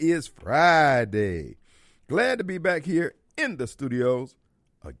is Friday. Glad to be back here in the studios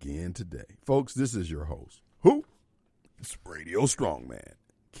again today. Folks, this is your host. Who? It's Radio Strongman,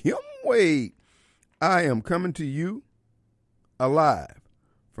 Kim Wade. I am coming to you alive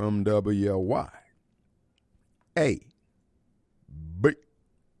from WYAB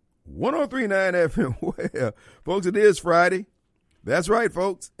 1039 FM. Well, folks, it is Friday. That's right,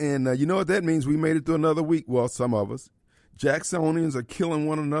 folks. And you know what that means? We made it through another week. Well, some of us. Jacksonians are killing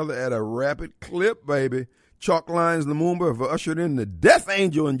one another at a rapid clip, baby. Chalk Lines Lumumba have ushered in the death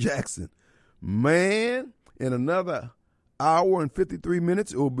angel in Jackson. Man, in another hour and 53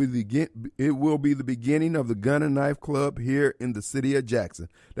 minutes, it will be the beginning of the Gun and Knife Club here in the city of Jackson.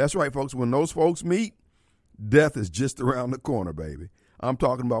 That's right, folks. When those folks meet, death is just around the corner, baby. I'm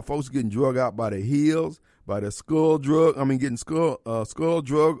talking about folks getting drug out by the heels, by the skull drug. Getting skull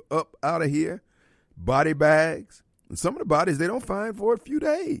drug up out of here, body bags. And some of the bodies they don't find for a few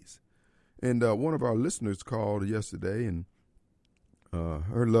days. And one of our listeners called yesterday, and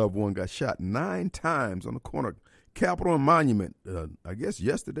her loved one got shot 9 times on the corner of Capitol and Monument, I guess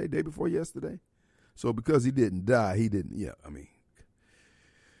yesterday, day before yesterday. So because he didn't die, he didn't,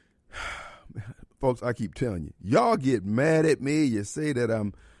 folks, I keep telling you, y'all get mad at me. You say that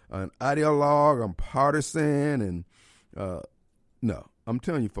I'm an ideologue, I'm partisan, and no, I'm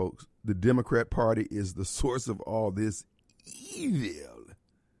telling you, folks, the Democrat Party is the source of all this evil.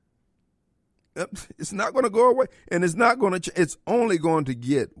 It's not going to go away, and it's not going to. It's only going to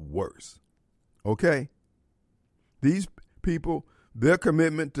get worse. Okay? These people, their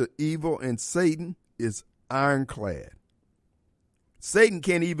commitment to evil and Satan is ironclad. Satan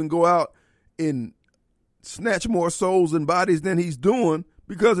can't even go out and snatch more souls and bodies than he's doing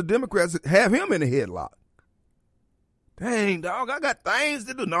because the Democrats have him in a headlock. Dang, dog, I got things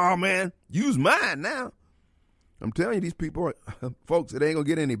to do. No, man, use mine now. I'm telling you, these people, folks, it ain't going to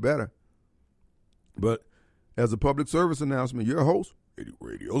get any better. But as a public service announcement, your host,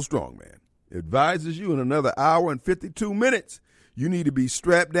 Radio Strongman, advises you in another hour and 52 minutes, you need to be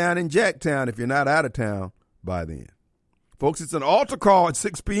strapped down in Jacktown if you're not out of town by then. Folks, it's an altar call at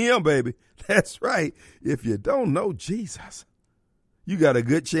 6 p.m., baby. That's right. If you don't know Jesus, you got a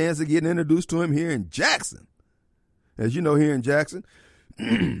good chance of getting introduced to him here in Jackson. As you know, here in Jackson,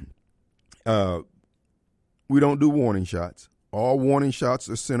 we don't do warning shots. All warning shots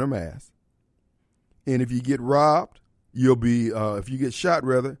are center mass. And if you get robbed, you'll be, if you get shot,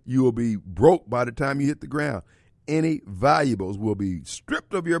 rather, you will be broke by the time you hit the ground. Any valuables will be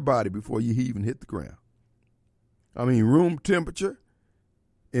stripped of your body before you even hit the ground. Room temperature.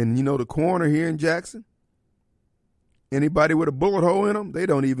 And, the coroner here in Jackson, anybody with a bullet hole in them, they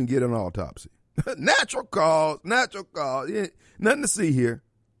don't even get an autopsy. Natural cause. Yeah, nothing to see here.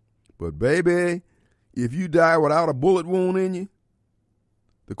 But, baby, if you die without a bullet wound in you,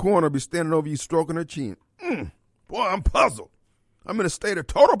 the coroner will be standing over you stroking her chin. Boy, I'm puzzled. I'm in a state of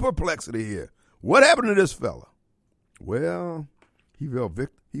total perplexity here. What happened to this fella? Well, he fell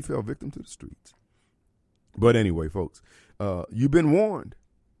victim to the streets. But anyway, folks, you've been warned.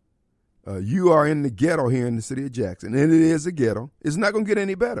 You are in the ghetto here in the city of Jackson, and it is a ghetto. It's not going to get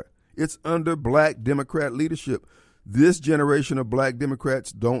any better. It's under black Democrat leadership. This generation of black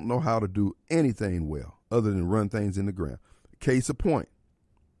Democrats don't know how to do anything well other than run things in the ground. Case in point.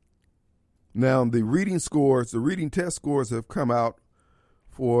 Now, the reading test scores have come out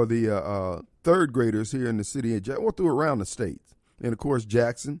for the third graders here in the city of Jackson, through around the states. And, of course,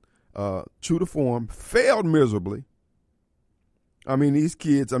 Jackson, true to form, failed miserably. These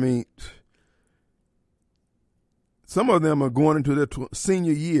kids, some of them are going into their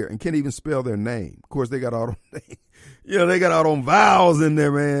senior year and can't even spell their name. Of course, they got all them vowels in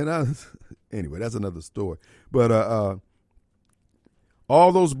there, man. Anyway, that's another story. But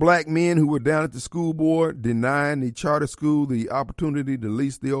all those black men who were down at the school board denying the charter school the opportunity to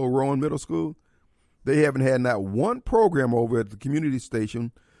lease the old Rowan Middle School, they haven't had not one program over at the community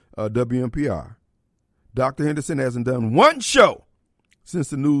station, WMPR. Dr. Henderson hasn't done one show since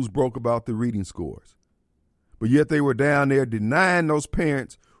the news broke about the reading scores. But yet they were down there denying those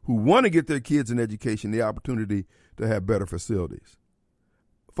parents who want to get their kids an education the opportunity to have better facilities.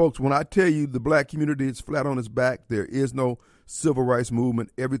 Folks, when I tell you the black community is flat on its back, there is no civil rights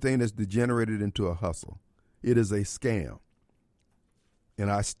movement. Everything has degenerated into a hustle. It is a scam.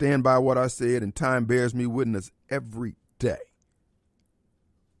 And I stand by what I said, and time bears me witness every day.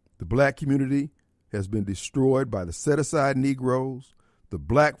 The black community has been destroyed by the set-aside Negroes, the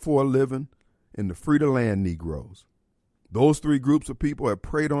black for a living, and the free-to-land Negroes. Those three groups of people have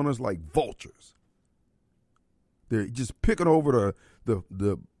preyed on us like vultures. They're just picking over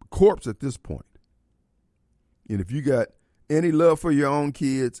the corpse at this point. And if you got any love for your own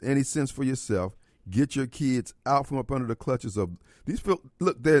kids, any sense for yourself, get your kids out from up under the clutches of these folks.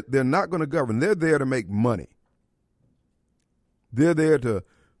 Look, they're not going to govern. They're there to make money. They're there to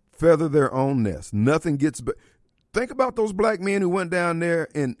feather their own nest. Nothing gets think about those black men who went down there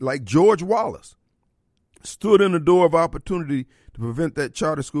and, like George Wallace, stood in the door of opportunity to prevent that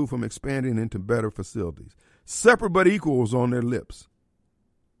charter school from expanding into better facilities. Separate but equal was on their lips.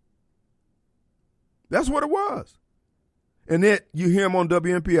 That's what it was. And then you hear him on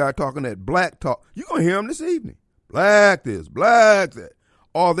WMPI talking that black talk. You're going to hear him this evening. Black this, black that.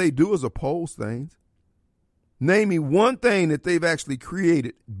 All they do is oppose things. Name me one thing that they've actually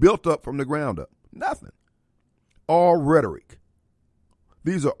created, built up from the ground up. Nothing. All rhetoric.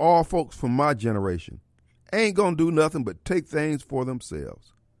 These are all folks from my generation. Ain't going to do nothing but take things for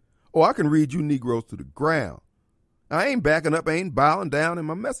themselves. Oh, I can read you Negroes to the ground. I ain't backing up, I ain't bowing down, and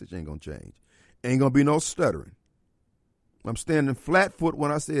my message ain't going to change. Ain't going to be no stuttering. I'm standing flat foot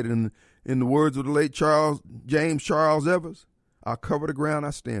when I said it. In the words of the late James Charles Evers, I'll cover the ground I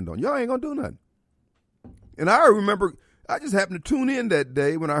stand on. Y'all ain't going to do nothing. And I remember, I just happened to tune in that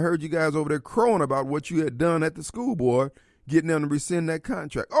day when I heard you guys over there crowing about what you had done at the school board, getting them to rescind that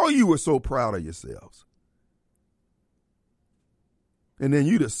contract. Oh, you were so proud of yourselves. And then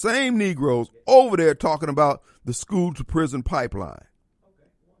you the same Negroes over there talking about the school to prison pipeline.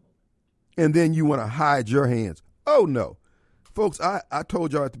 And then you want to hide your hands. Oh, no. Folks, I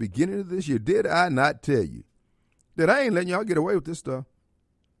told y'all at the beginning of this year, did I not tell you that I ain't letting y'all get away with this stuff?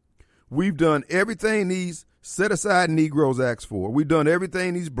 We've done everything these set-aside Negroes asked for. We've done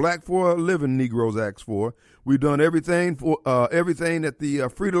everything these black for a living Negroes asked for. We've done everything for everything that the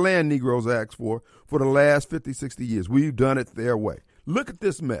free-to-land Negroes asked for the last 50, 60 years. We've done it their way. Look at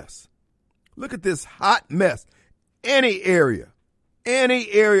this mess. Look at this hot mess. Any area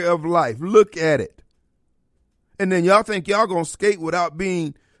of life, look at it. And then y'all think y'all gonna skate without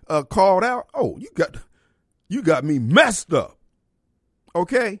being called out? Oh, you got me messed up.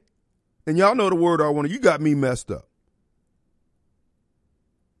 Okay? And y'all know the word I want. You got me messed up.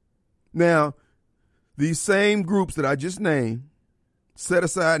 Now, these same groups that I just named, set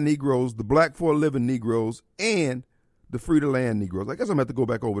aside Negroes, the black for a living Negroes, and the free to land Negroes. I guess I'm going to have to go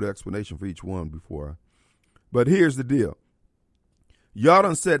back over the explanation for each one before. But here's the deal. Y'all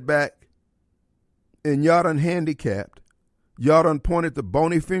done set back and y'all done handicapped. Y'all done pointed the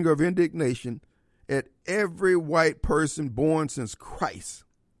bony finger of indignation at every white person born since Christ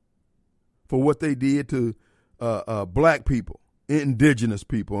for what they did to black people, indigenous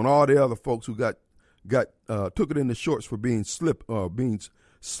people, and all the other folks who took it in the shorts for being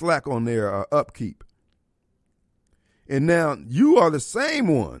slack on their upkeep. And now you are the same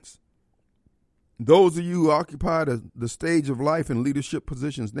ones. Those of you who occupy the stage of life in leadership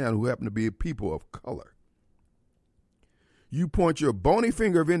positions now who happen to be people of color. You point your bony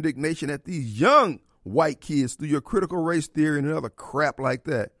finger of indignation at these young white kids through your critical race theory and other crap like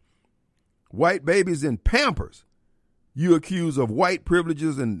that. White babies in Pampers, you accuse of white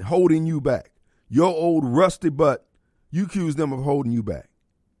privileges and holding you back. Your old rusty butt, you accuse them of holding you back.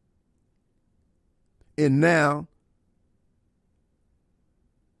 And now,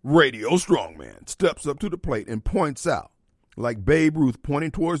 Radio Strongman steps up to the plate and points out, like Babe Ruth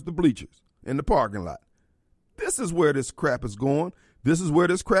pointing towards the bleachers in the parking lot. This is where this crap is going. This is where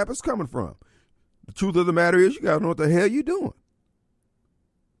this crap is coming from. The truth of the matter is you got to know what the hell you're doing.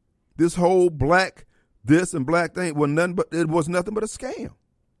 This whole black this and black thing was nothing but a scam.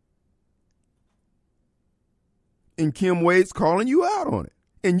 And Kim Wade's calling you out on it.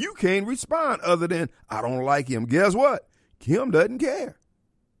 And you can't respond other than, I don't like him. Guess what? Kim doesn't care.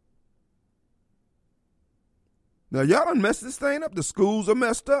 Now, y'all done messed this thing up. The schools are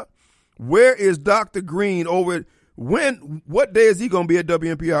messed up. Where is Dr. Green over at what day is he going to be at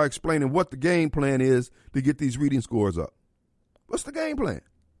WMPR explaining what the game plan is to get these reading scores up? What's the game plan?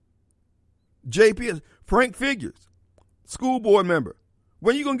 JP, Frank Figures, school board member.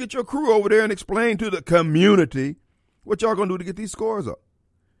 When you going to get your crew over there and explain to the community what y'all going to do to get these scores up?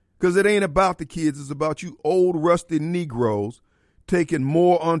 Because it ain't about the kids. It's about you old, rusty Negroes taking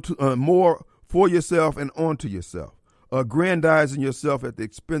more for yourself and onto yourself, aggrandizing yourself at the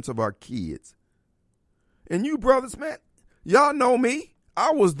expense of our kids. And you brothers, man, y'all know me.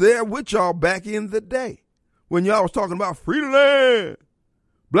 I was there with y'all back in the day when y'all was talking about free to land,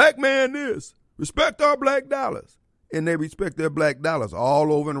 black man this, respect our black dollars. And they respect their black dollars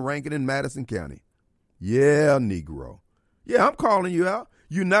all over in Rankin and Madison County. Yeah, Negro. Yeah, I'm calling you out.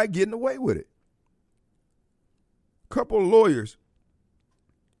 You're not getting away with it. A couple of lawyers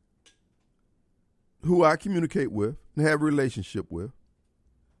who I communicate with and have a relationship with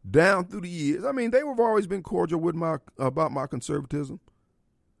down through the years. I mean, they have always been cordial with about my conservatism,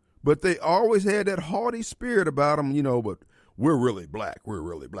 but they always had that haughty spirit about them, but we're really black. We're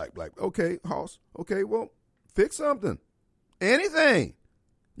really black. Okay, Hoss. Okay, well, fix something. Anything.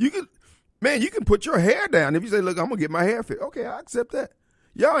 You can put your hair down. If you say, look, I'm going to get my hair fixed. Okay, I accept that.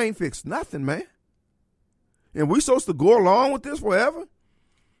 Y'all ain't fixed nothing, man. And we supposed to go along with this forever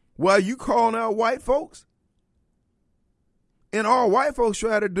while you calling out white folks? And all white folks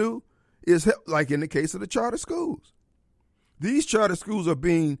try to do is help, like in the case of the charter schools. These charter schools are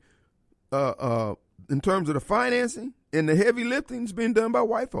being, in terms of the financing and the heavy lifting, is being done by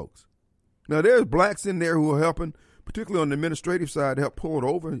white folks. Now, there's blacks in there who are helping, particularly on the administrative side, to help pull it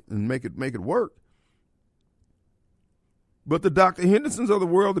over and make it work. But the Dr. Hendersons of the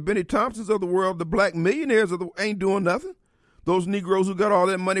world, the Benny Thompsons of the world, the black millionaires ain't doing nothing. Those Negroes who got all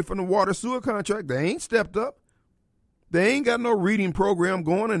that money from the water sewer contract, they ain't stepped up. They ain't got no reading program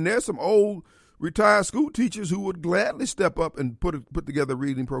going, and there's some old retired school teachers who would gladly step up and put together a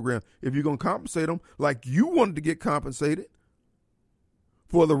reading program if you're going to compensate them like you wanted to get compensated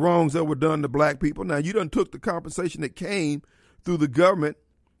for the wrongs that were done to black people. Now, you done took the compensation that came through the government,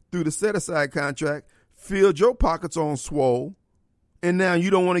 through the set-aside contract, filled your pockets on swole, and now you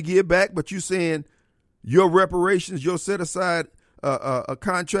don't want to give back, but you saying your reparations, your set-aside a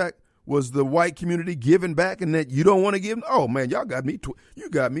contract was the white community giving back, and that you don't want to give. Oh, man, y'all got me. You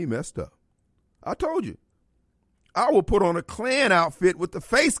got me messed up. I told you. I will put on a Klan outfit with the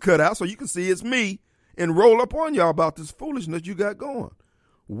face cut out so you can see it's me and roll up on y'all about this foolishness you got going.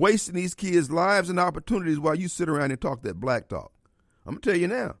 Wasting these kids' lives and opportunities while you sit around and talk that black talk. I'm going to tell you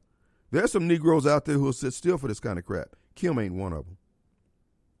now, there's some Negroes out there who will sit still for this kind of crap. Kim ain't one of them.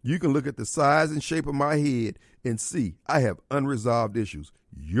 You can look at the size and shape of my head and see I have unresolved issues.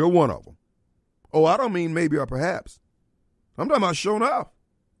 You're one of them. Oh, I don't mean maybe or perhaps. I'm talking about showing off.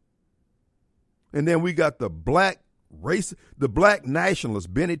 And then we got the black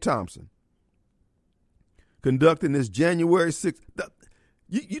nationalist, Benny Thompson, conducting this January 6th.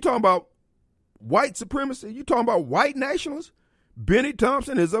 You talking about white supremacy? You talking about white nationalists? Benny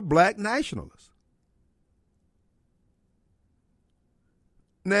Thompson is a black nationalist.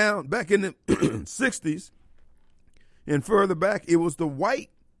 Now, back in the 60s and further back, it was the white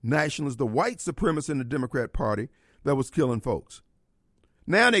nationalists, the white supremacists in the Democrat Party that was killing folks.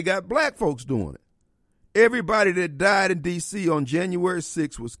 Now they got black folks doing it. Everybody that died in D.C. on January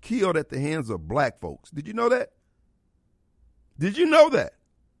 6th was killed at the hands of black folks. Did you know that? Did you know that?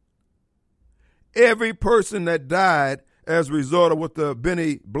 Every person that died as a result of what the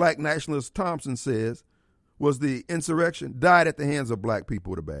Benny black nationalist Thompson says was the insurrection, died at the hands of black people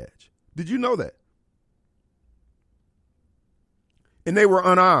with a badge. Did you know that? And they were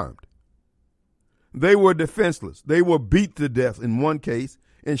unarmed. They were defenseless. They were beat to death in one case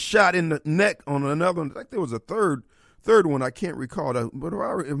and shot in the neck on another one. I think there was a third one. I can't recall that. But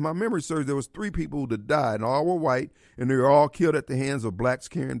if my memory serves, there was 3 people that died, and all were white, and they were all killed at the hands of blacks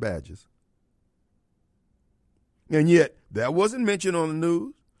carrying badges. And yet, that wasn't mentioned on the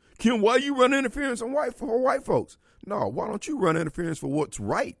news. Kim, why you run interference on for white folks? No, why don't you run interference for what's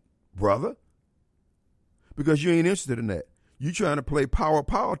right, brother? Because you ain't interested in that. You trying to play power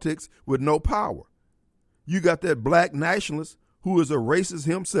politics with no power. You got that black nationalist who is a racist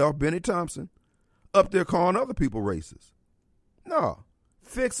himself, Benny Thompson, up there calling other people racist. No,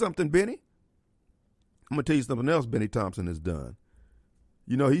 fix something, Benny. I'm going to tell you something else Benny Thompson has done.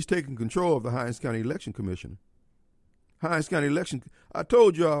 You know, he's taking control of the Hinds County Election Commission. Hinds County Election, I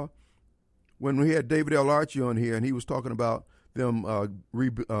told y'all when we had David L. Archie on here and he was talking about them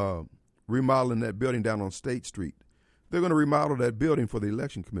remodeling that building down on State Street. They're going to remodel that building for the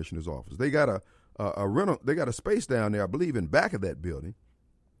election commissioner's office. They got a space down there, I believe, in back of that building.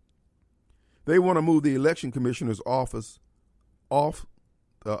 They want to move the election commissioner's office off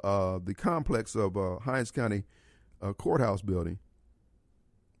the complex of Hinds County courthouse building,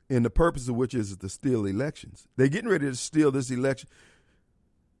 and the purpose of which is to steal elections. They're getting ready to steal this election.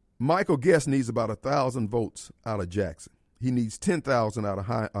 Michael Guest needs about 1,000 votes out of Jackson. He needs 10,000 out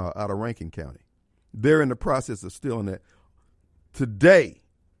of Rankin County. They're in the process of stealing that. Today,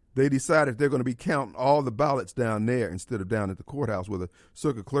 they decided they're going to be counting all the ballots down there instead of down at the courthouse where the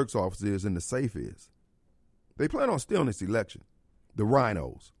circuit clerk's office is and the safe is. They plan on stealing this election. The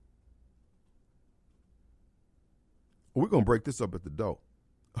rhinos. We're going to break this up at the door.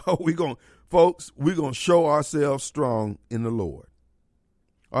 We're going to show ourselves strong in the Lord.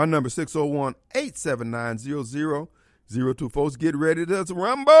 Our number 601-879-0002. Folks, get ready to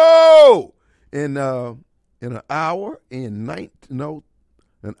rumble in an hour and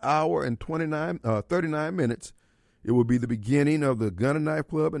 39 minutes. It will be the beginning of the Gun and Knife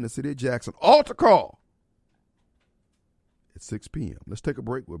Club in the city of Jackson. Altar call at 6 p.m. Let's take a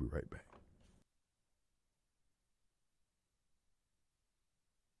break. We'll be right back.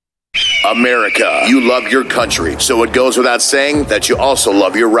 America, you love your country, so it goes without saying that you also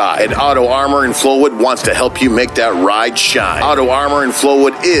love your ride. And Auto Armor in Flowood wants to help you make that ride shine. Auto Armor in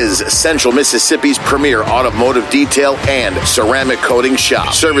Flowood is Central Mississippi's premier automotive detail and ceramic coating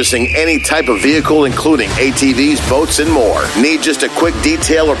shop, servicing any type of vehicle, including ATVs, boats, and more. Need just a quick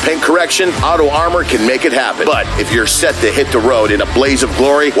detail or paint correction? Auto Armor can make it happen. But if you're set to hit the road in a blaze of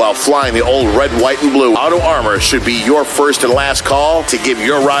glory while flying the old red, white, and blue, Auto Armor should be your first and last call to give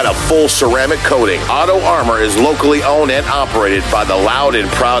your ride a full ceramic coating. Auto Armor is locally owned and operated by the loud and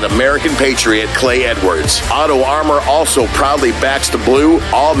proud American patriot Clay Edwards. Auto Armor also proudly backs the blue,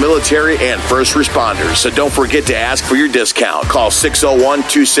 all military and first responders. So don't forget to ask for your discount. Call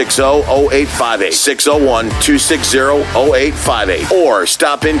 601-260-0858, 601-260-0858, or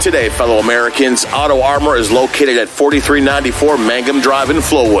stop in today, fellow Americans. Auto Armor is located at 4394 Mangum Drive in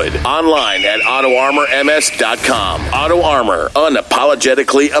Flowood. Online at AutoArmorMS.com. Auto Armor,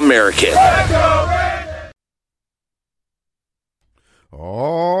 unapologetically American.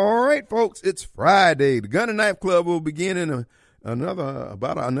 All right, folks, it's Friday. The Gun and Knife Club will begin in another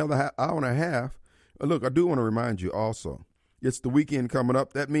hour and a half. Look, I do want to remind you also, it's the weekend coming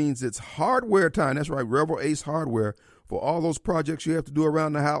up. That means it's hardware time. That's right, Rebel Ace Hardware. For all those projects you have to do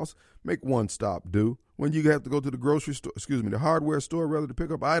around the house, make one stop do. When you have to go to the grocery store, the hardware store, rather, to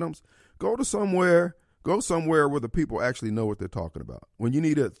pick up items, go somewhere where the people actually know what they're talking about. When you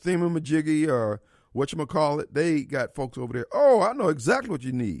need a thingamajiggy or whatchamacallit, they got folks over there. Oh, I know exactly what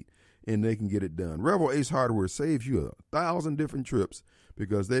you need, and they can get it done. Rebel Ace Hardware saves you 1,000 different trips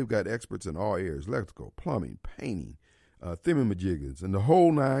because they've got experts in all areas: electrical, plumbing, painting, thingamajiggers, and the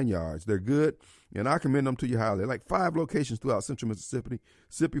whole 9 yards. They're good, and I commend them to you highly. Like 5 locations throughout Central Mississippi.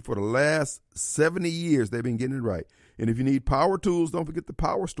 For the last 70 years, they've been getting it right. And if you need power tools, don't forget the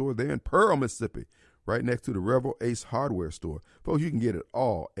Power Store. They're in Pearl, Mississippi, right next to the Rebel Ace Hardware store. Folks, you can get it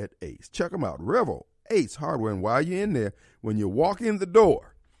all at Ace. Check them out, Rebel Ace Hardware. And while you're in there, when you walk in the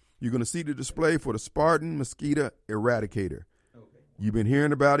door, you're going to see the display for the Spartan Mosquito Eradicator. Okay. You've been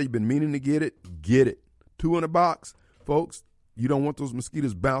hearing about it. You've been meaning to get it. Get it. 2 in a box. Folks, you don't want those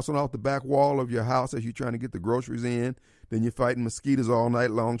mosquitoes bouncing off the back wall of your house as you're trying to get the groceries in. Then you're fighting mosquitoes all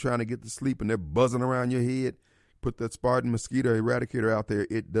night long trying to get to sleep, and they're buzzing around your head. Put that Spartan Mosquito Eradicator out there.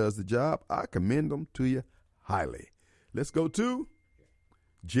 It does the job. I commend them to you highly. Let's go to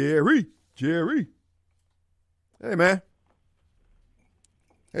Jerry. Jerry. Hey, man.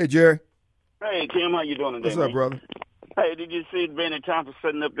 Hey, Jerry. Hey, Kim. How you doing today? What's up, brother? Hey, did you see Benny Thompson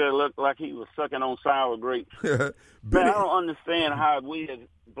sitting up there looked like he was sucking on sour grapes? Man, I don't understand how we as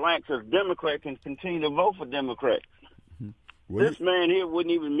blacks as Democrats can continue to vote for Democrats. This man here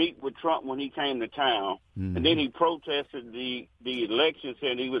wouldn't even meet with Trump when he came to town, and then he protested the election,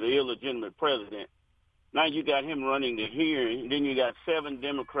 saying he was an illegitimate president. Now you got him running the hearing, and then you got 7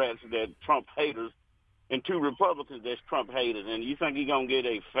 Democrats that Trump haters and 2 Republicans that's Trump haters, and you think he's going to get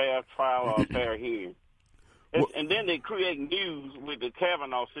a fair trial or a fair hearing? And then they create news with the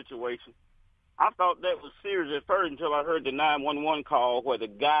Kavanaugh situation. I thought that was serious at first until I heard the 911 call where the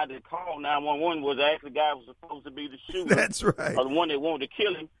guy that called 911 was actually the guy who was supposed to be the shooter. That's right. Or the one that wanted to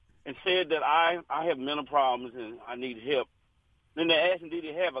kill him, and said that I have mental problems and I need help. Then they asked him, did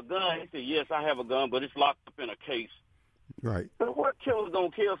he have a gun? He said, yes, I have a gun, but it's locked up in a case. Right. But what killer's going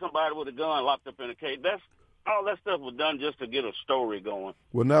to kill somebody with a gun locked up in a case? All that stuff was done just to get a story going.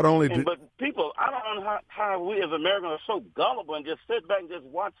 Well, not only but people, I don't know how we as Americans are so gullible and just sit back and just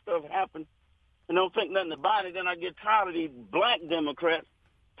watch stuff happen and don't think nothing about it. Then I get tired of these black Democrats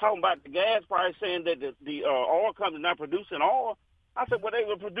talking about the gas price, saying that the oil company's not producing oil. I said, well, they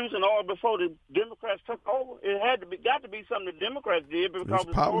were producing oil before the Democrats took over. It got to be something the Democrats did because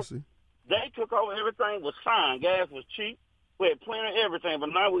it's policy. They took over. Everything was fine. Gas was cheap. We had plenty of everything, but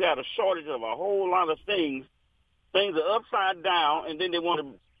now we got a shortage of a whole lot of things. Things are upside down, and then they want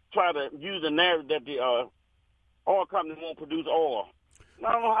to try to use the narrative that the oil company won't produce oil.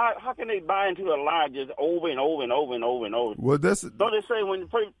 I don't know how can they buy into a lie just over and over and over and over and over. Well, don't they say when you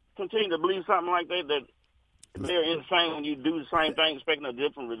continue to believe something like that they're insane when you do the same thing expecting a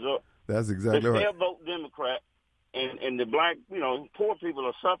different result? That's exactly right. They still vote Democrat, and the black, poor people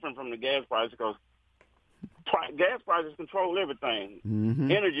are suffering from the gas price because gas prices control everything.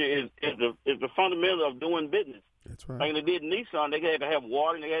 Mm-hmm. Energy is the fundamental of doing business. That's right. Like they did Nissan, they had to have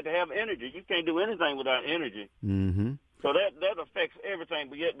water and they had to have energy. You can't do anything without energy. Mm-hmm. So that affects everything,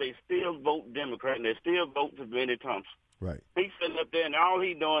 but yet they still vote Democrat, and they still vote for Benny Thompson. Right. He's sitting up there, and all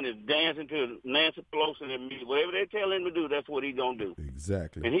he's doing is dancing to Nancy Pelosi and me. Whatever they tell him to do, that's what he's going to do.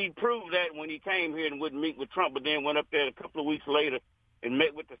 Exactly. And he proved that when he came here and wouldn't meet with Trump, but then went up there a couple of weeks later and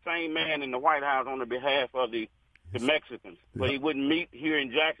met with the same man in the White House on the behalf of the Mexicans. But he wouldn't meet here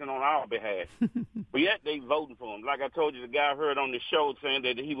in Jackson on our behalf. But yet they voting for him. Like I told you, the guy I heard on the show saying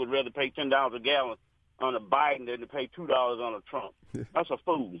that he would rather pay $10 a gallon on a Biden than to pay $2 on a Trump. That's a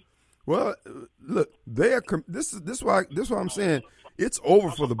fool. Well, look, they are. This is why I'm saying it's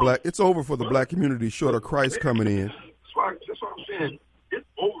over for the black. It's over for the black community. Short of Christ coming in. That's what I'm saying. It's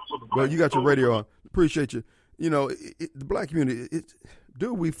over for the black. Well, you got your radio on. Appreciate you. You know, the black community.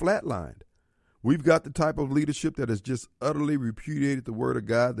 Dude, we flatlined. We've got the type of leadership that has just utterly repudiated the word of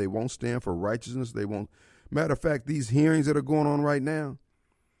God. They won't stand for righteousness. They won't. Matter of fact, these hearings that are going on right now,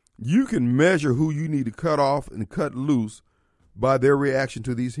 you can measure who you need to cut off and cut loose by their reaction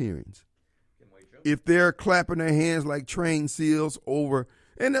to these hearings. If they're clapping their hands like trained seals over,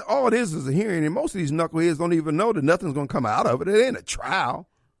 and all it is a hearing, and most of these knuckleheads don't even know that nothing's going to come out of it. It ain't a trial.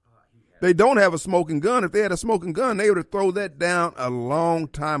 They don't have a smoking gun. If they had a smoking gun, they would have thrown that down a long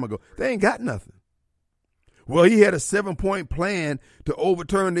time ago. They ain't got nothing. Well, he had a 7-point plan to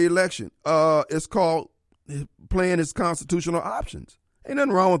overturn the election. It's called playing his constitutional options. Ain't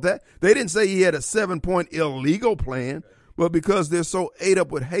nothing wrong with that. They didn't say he had a 7-point illegal plan. But because they're so ate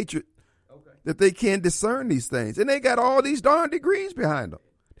up with hatred that they can't discern these things. And they got all these darn degrees behind them.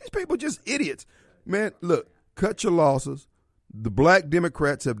 These people just idiots. Man, look, cut your losses. The black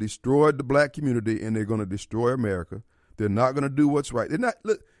Democrats have destroyed the black community, and they're going to destroy America. They're not going to do what's right. They're not.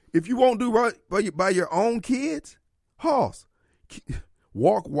 Look, if you won't do right by your own kids, Hoss,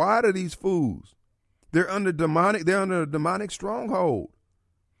 walk wide of these fools. They're under a demonic stronghold.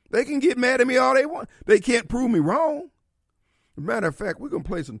 They can get mad at me all they want. They can't prove me wrong. As a matter of fact, we're going to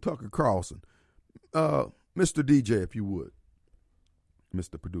play some Tucker Carlson. Mr. DJ, if you would.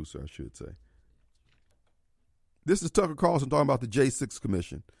 Mr. Producer, I should say. This is Tucker Carlson talking about the J6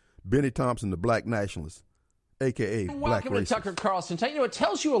 Commission. Benny Thompson, the black nationalist, a.k.a. black racist. Welcome to Tucker Carlson. You know, it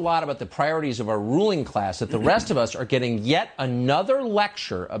tells you a lot about the priorities of our ruling class that the rest of us are getting yet another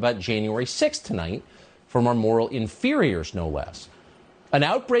lecture about January 6th tonight from our moral inferiors, no less. An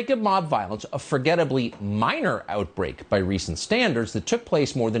outbreak of mob violence, a forgettably minor outbreak by recent standards that took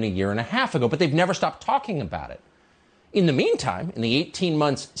place more than a year and a half ago, but they've never stopped talking about it. In the meantime, in the 18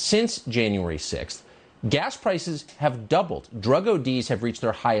 months since January 6th, gas prices have doubled. Drug ODs have reached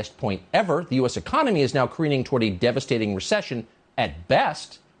their highest point ever. The U.S. economy is now careening toward a devastating recession at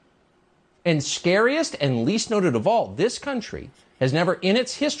best. And scariest and least noted of all, this country has never in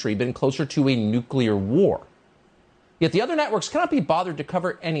its history been closer to a nuclear war. Yet the other networks cannot be bothered to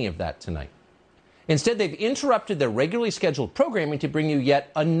cover any of that tonight. Instead, they've interrupted their regularly scheduled programming to bring you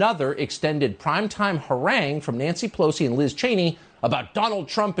yet another extended primetime harangue from Nancy Pelosi and Liz Cheney about Donald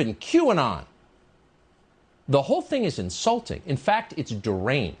Trump and QAnon. The whole thing is insulting. In fact, it's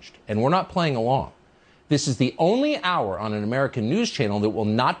deranged, and we're not playing along. This is the only hour on an American news channel that will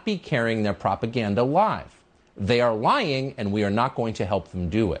not be carrying their propaganda live. They are lying, and we are not going to help them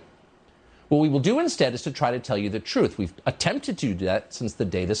do it. What we will do instead is to try to tell you the truth. We've attempted to do that since the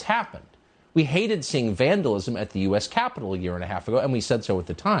day this happened. We hated seeing vandalism at the U.S. Capitol a year and a half ago, and we said so at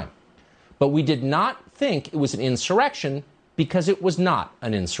the time. But we did not think it was an insurrection because it was not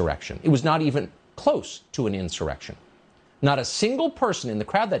an insurrection. It was not even close to an insurrection. Not a single person in the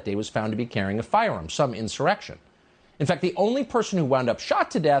crowd that day was found to be carrying a firearm, some insurrection. In fact, the only person who wound up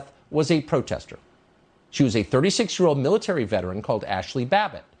shot to death was a protester. She was a 36-year-old military veteran called Ashley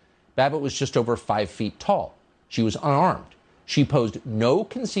Babbitt. Babbitt was just over 5 feet tall. She was unarmed. She posed no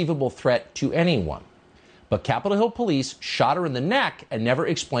conceivable threat to anyone. But Capitol Hill police shot her in the neck and never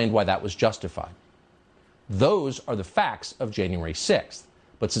explained why that was justified. Those are the facts of January 6th.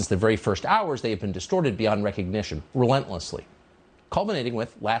 But since the very first hours, they have been distorted beyond recognition, relentlessly. Culminating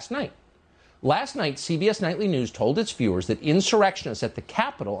with last night. Last night, CBS Nightly News told its viewers that insurrectionists at the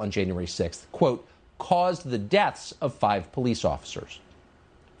Capitol on January 6th, quote, caused the deaths of 5 police officers.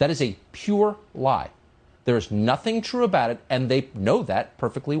 That is a pure lie. There is nothing true about it, and they know that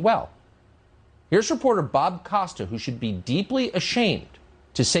perfectly well. Here's reporter Bob Costa, who should be deeply ashamed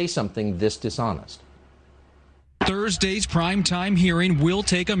to say something this dishonest. Thursday's primetime hearing will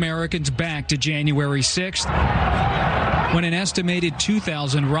take Americans back to January 6th, when an estimated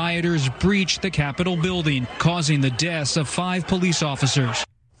 2,000 rioters breached the Capitol building, causing the deaths of 5 police officers.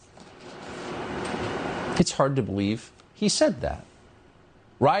 It's hard to believe he said that.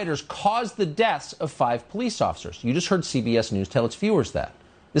 Rioters caused the deaths of 5 police officers. You just heard CBS News tell its viewers that.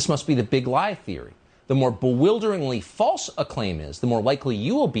 This must be the big lie theory. the more bewilderingly false a claim is, the more likely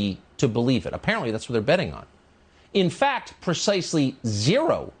you will be to believe it. Apparently, that's what they're betting on. In fact, precisely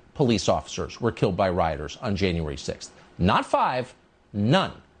 0 police officers were killed by rioters on January 6th. Not 5,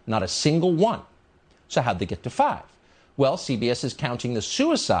 none, not a single one. So how'd they get to 5? Well, CBS is counting the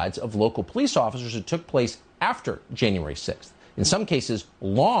suicides of local police officers that took place after January 6th. In some cases,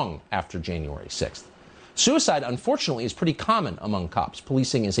 long after January 6th. Suicide, unfortunately, is pretty common among cops.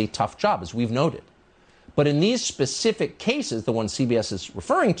 Policing is a tough job, as we've noted. But in these specific cases, the one CBS is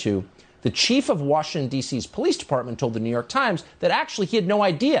referring to, the chief of Washington, D.C.'s police department told the New York Times that actually he had no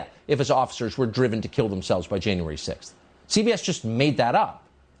idea if his officers were driven to kill themselves by January 6th. CBS just made that up.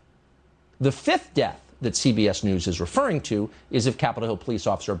 The 5th death that CBS News is referring to is of Capitol Hill police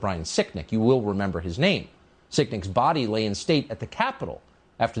officer Brian Sicknick. You will remember his name. Sicknick's body lay in state at the Capitol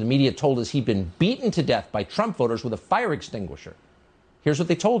after the media told us he'd been beaten to death by Trump voters with a fire extinguisher. Here's what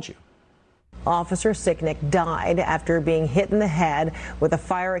they told you. Officer Sicknick died after being hit in the head with a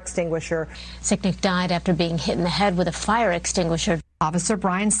fire extinguisher. Sicknick died after being hit in the head with a fire extinguisher. Officer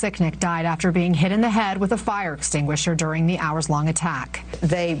Brian Sicknick died after being hit in the head with a fire extinguisher during the hours-long attack.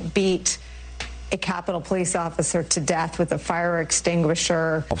 They beat a Capitol police officer to death with a fire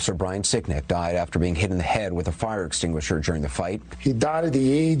extinguisher. Officer Brian Sicknick died after being hit in the head with a fire extinguisher during the fight. He died at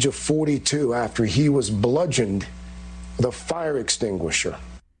the age of 42 after he was bludgeoned with a fire extinguisher.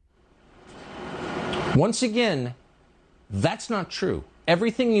 Once again, that's not true.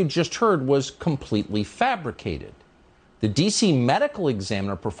 Everything you just heard was completely fabricated. The D.C. medical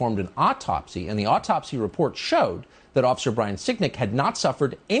examiner performed an autopsy, and the autopsy report showed that Officer Brian Sicknick had not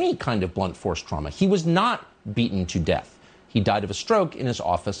suffered any kind of blunt force trauma. He was not beaten to death. He died of a stroke in his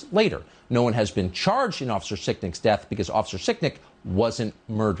office later. No one has been charged in Officer Sicknick's death because Officer Sicknick wasn't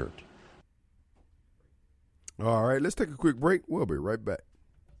murdered. All right, let's take a quick break. We'll be right back.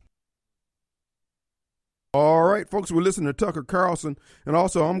 All right, folks, we're listening to Tucker Carlson. And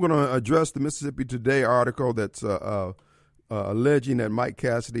also, I'm going to address the Mississippi Today article that's alleging that Mike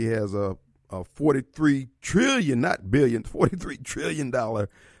Cassidy has a $43 trillion, not billion, $43 trillion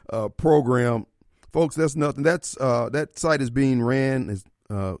program. Folks, that's nothing. That site is being ran,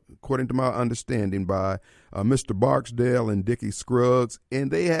 according to my understanding, by Mr. Barksdale and Dickie Scruggs. And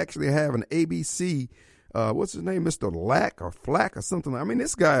they actually have an ABC, what's his name, Mr. Lack or Flack or something. I mean,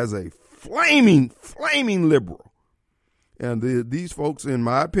 this guy is a flaming liberal. And these folks, in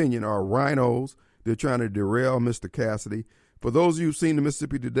my opinion, are rhinos. They're trying to derail Mr. Cassidy. For those of you who've seen the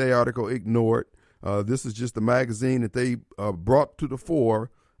Mississippi Today article, ignore it. This is just a magazine that they brought to the fore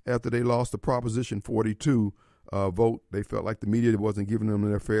after they lost the Proposition 42 vote. They felt like the media wasn't giving them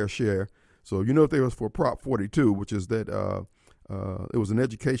their fair share. So you know if they was for Prop 42, which is that it was an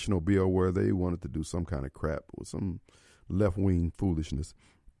educational bill where they wanted to do some kind of crap with some left-wing foolishness.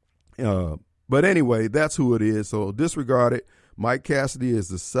 But anyway, that's who it is. So disregard it. Mike Cassidy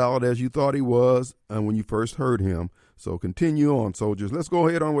is as solid as you thought he was when you first heard him. So continue on, soldiers. Let's go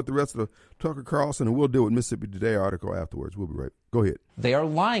ahead on with the rest of the Tucker Carlson, and we'll deal with Mississippi Today article afterwards. We'll be right. Go ahead. They are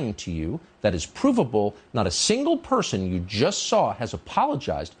lying to you. That is provable. Not a single person you just saw has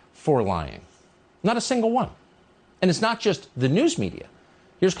apologized for lying. Not a single one. And it's not just the news media.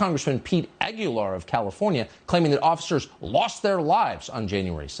 Here's Congressman Pete Aguilar of California claiming that officers lost their lives on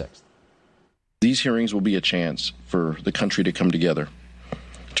January 6th. These hearings will be a chance for the country to come together,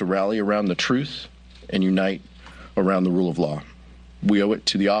 to rally around the truth and unite around the rule of law. We owe it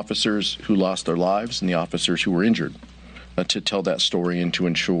to the officers who lost their lives and the officers who were injured to tell that story and to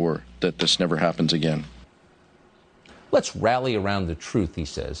ensure that this never happens again. Let's rally around the truth, he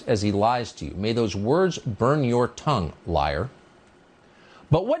says, as he lies to you. May those words burn your tongue, liar.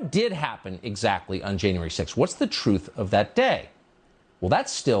 But what did happen exactly on January 6th? What's the truth of that day? Well,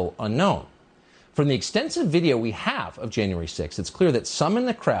 that's still unknown. From the extensive video we have of January 6th, it's clear that some in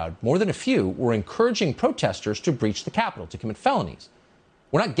the crowd, more than a few, were encouraging protesters to breach the Capitol, to commit felonies.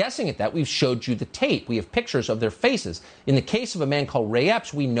 We're not guessing at that. We've showed you the tape. We have pictures of their faces. In the case of a man called Ray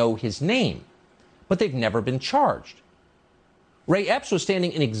Epps, we know his name, but they've never been charged. Ray Epps was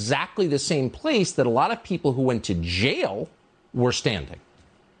standing in exactly the same place that a lot of people who went to jail were standing,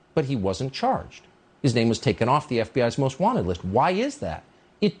 but he wasn't charged. His name was taken off the FBI's most wanted list. Why is that?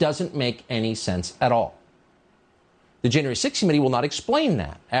 It doesn't make any sense at all. The January 6th committee will not explain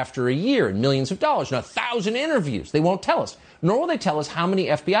that. After a year and millions of dollars and 1,000 interviews, they won't tell us. Nor will they tell us how many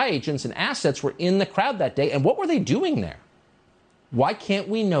FBI agents and assets were in the crowd that day and what were they doing there. Why can't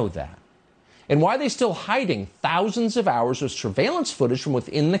we know that? And why are they still hiding thousands of hours of surveillance footage from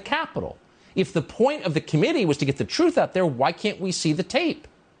within the Capitol? If the point of the committee was to get the truth out there, why can't we see the tape?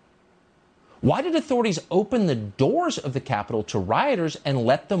 Why did authorities open the doors of the Capitol to rioters and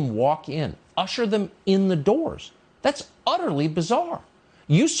let them walk in, usher them in the doors? That's utterly bizarre.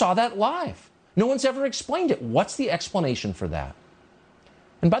 You saw that live. No one's ever explained it. What's the explanation for that?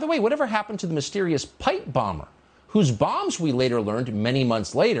 And by the way, whatever happened to the mysterious pipe bomber, whose bombs we later learned many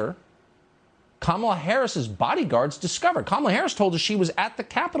months later, Kamala Harris's bodyguards discovered? Kamala Harris told us she was at the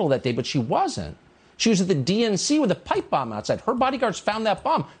Capitol that day, but she wasn't. She was at the DNC with a pipe bomb outside. Her bodyguards found that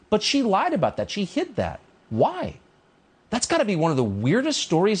bomb, but she lied about that. She hid that. Why? That's got to be one of the weirdest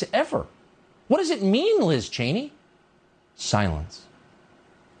stories ever. What does it mean, Liz Cheney? Silence.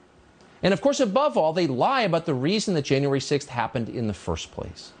 And of course, above all, they lie about the reason that January 6th happened in the first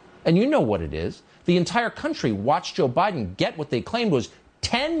place. And you know what it is. The entire country watched Joe Biden get what they claimed was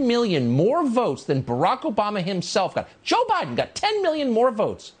 10 million more votes than Barack Obama himself got. Joe Biden got 10 million more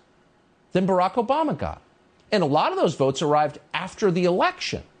votes than Barack Obama got. And a lot of those votes arrived after the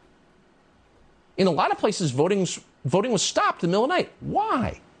election. In a lot of places, voting was stopped in the middle of the night.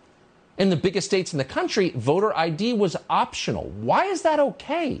 Why? In the biggest states in the country, voter ID was optional. Why is that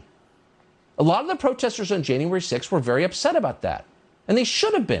okay? A lot of the protesters on January 6th were very upset about that. And they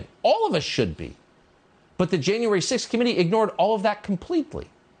should have been. All of us should be. But the January 6th committee ignored all of that completely.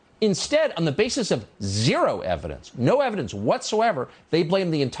 Instead, on the basis of zero evidence, no evidence whatsoever, they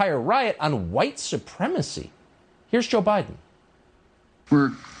blamed the entire riot on white supremacy. Here's Joe Biden.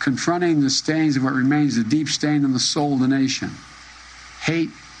 We're confronting the stains of what remains a deep stain on the soul of the nation. Hate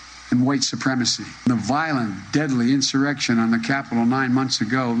and white supremacy. The violent, deadly insurrection on the Capitol 9 months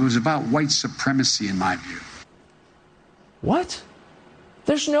ago, it was about white supremacy in my view. What?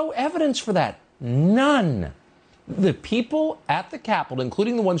 There's no evidence for that. None. The people at the Capitol,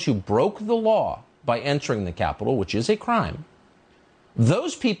 including the ones who broke the law by entering the Capitol, which is a crime,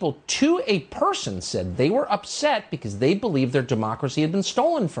 those people to a person said they were upset because they believed their democracy had been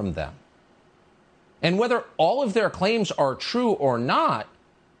stolen from them. And whether all of their claims are true or not,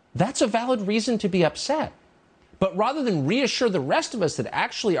 that's a valid reason to be upset. But rather than reassure the rest of us that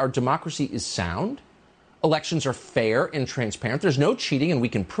actually our democracy is sound, elections are fair and transparent, there's no cheating and we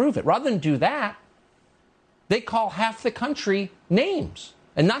can prove it, rather than do that, they call half the country names.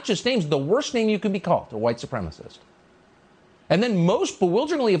 And not just names, the worst name you can be called, a white supremacist. And then most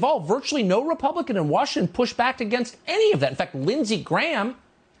bewilderingly of all, virtually no Republican in Washington pushed back against any of that. In fact, Lindsey Graham,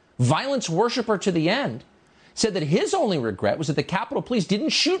 violence worshiper to the end, said that his only regret was that the Capitol Police didn't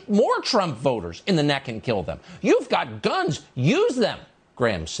shoot more Trump voters in the neck and kill them. You've got guns, use them,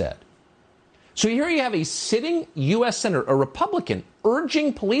 Graham said. So here you have a sitting U.S. Senator, a Republican,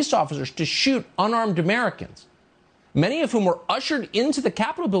 urging police officers to shoot unarmed Americans, many of whom were ushered into the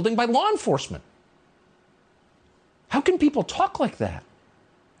Capitol building by law enforcement. How can people talk like that?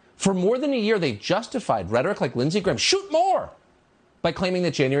 For more than a year, they've justified rhetoric like Lindsey Graham, shoot more, by claiming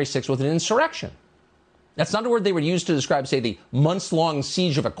that January 6th was an insurrection. That's not a word they would use to describe, say, the months-long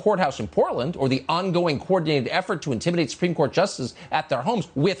siege of a courthouse in Portland or the ongoing coordinated effort to intimidate Supreme Court justices at their homes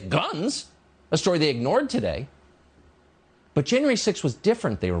with guns, a story they ignored today. But January 6th was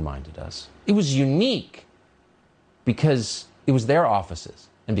different, they reminded us. It was unique because it was their offices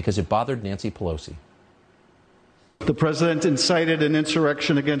and because it bothered Nancy Pelosi. The president incited an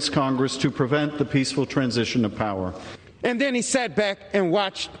insurrection against Congress to prevent the peaceful transition of power. And then he sat back and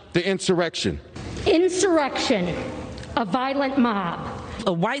watched the insurrection. Insurrection, a violent mob.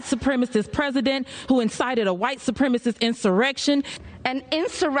 A white supremacist president who incited a white supremacist insurrection. An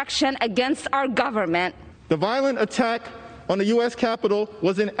insurrection against our government. The violent attack on the U.S. Capitol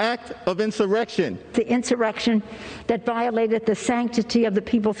was an act of insurrection. The insurrection that violated the sanctity of the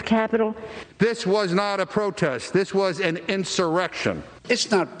people's capital. This was not a protest. This was an insurrection. It's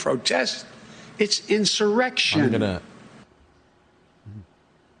not protest. It's insurrection.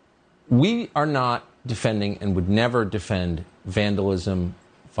 We are not defending and would never defend vandalism,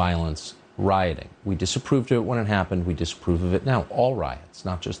 violence, rioting. We disapproved of it when it happened. We disapprove of it now. All riots,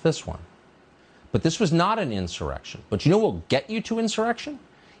 not just this one. But this was not an insurrection. But you know what will get you to insurrection?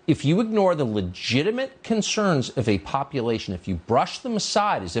 If you ignore the legitimate concerns of a population, if you brush them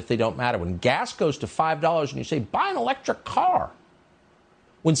aside as if they don't matter, when gas goes to $5 and you say, buy an electric car,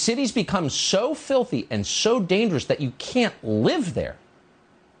 when cities become so filthy and so dangerous that you can't live there,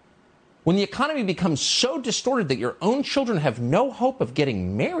 when the economy becomes so distorted that your own children have no hope of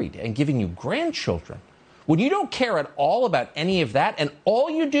getting married and giving you grandchildren, when you don't care at all about any of that and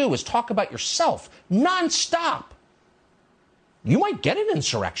all you do is talk about yourself nonstop, you might get an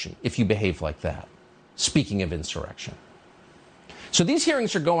insurrection if you behave like that. Speaking of insurrection. So these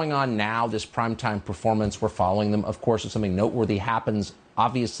hearings are going on now, this primetime performance, we're following them. Of course, if something noteworthy happens,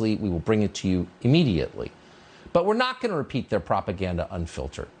 obviously we will bring it to you immediately. But we're not going to repeat their propaganda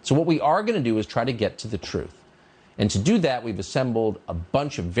unfiltered. So what we are going to do is try to get to the truth. And to do that, we've assembled a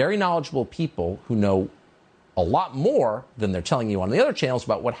bunch of very knowledgeable people who know a lot more than they're telling you on the other channels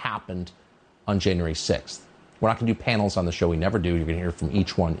about what happened on January 6th. We're not going to do panels on the show. We never do. You're going to hear from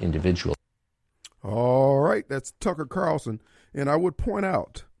each one individually. All right. That's Tucker Carlson. And I would point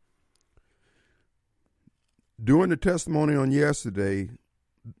out, during the testimony on yesterday,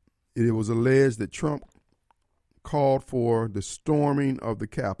 it was alleged that Trump called for the storming of the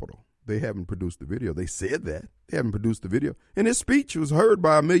Capitol. They haven't produced the video. They said that. They haven't produced the video. And his speech was heard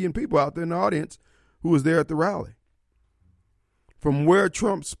by 1 million people out there in the audience who was there at the rally. From where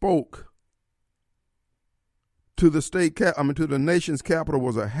Trump spoke to the to the nation's capital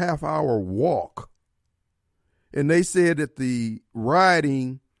was a half-hour walk. And they said that the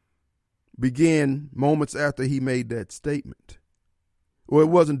rioting began moments after he made that statement. Well, it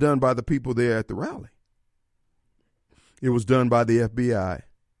wasn't done by the people there at the rally. It was done by the FBI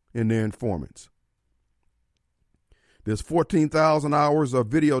and their informants. There's 14,000 hours of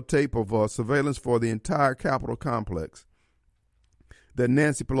videotape of surveillance for the entire Capitol complex that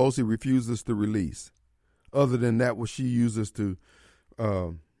Nancy Pelosi refuses to release. Other than that, what she uses to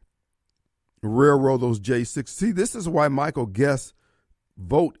railroad those J6. See, this is why Michael Guest's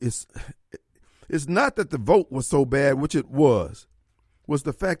vote is. It's not that the vote was so bad, which it was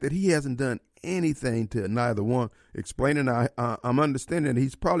the fact that he hasn't done anything to neither one. Explaining, I'm understanding that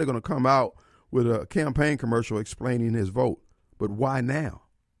he's probably going to come out with a campaign commercial explaining his vote. But why now?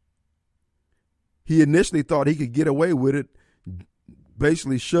 He initially thought he could get away with it,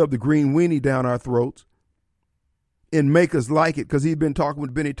 basically shove the green weenie down our throats and make us like it, because he'd been talking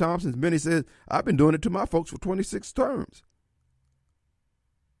with Benny Thompson. Benny says, I've been doing it to my folks for 26 terms.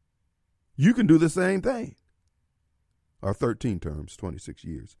 You can do the same thing. Or 13 terms, 26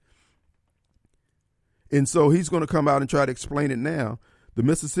 years. And so he's going to come out and try to explain it now. The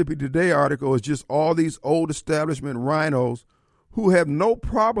Mississippi Today article is just all these old establishment rhinos who have no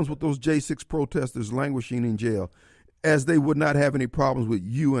problems with those J6 protesters languishing in jail, as they would not have any problems with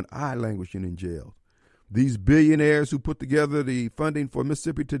you and I languishing in jail. These billionaires who put together the funding for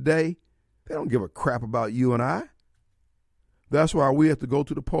Mississippi Today, they don't give a crap about you and I. That's why we have to go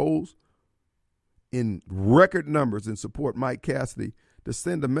to the polls in record numbers and support Mike Cassidy to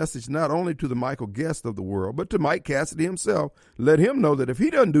send a message not only to the Michael Guest of the world, but to Mike Cassidy himself. Let him know that if he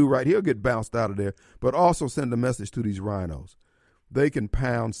doesn't do right, he'll get bounced out of there, but also send a message to these rhinos. They can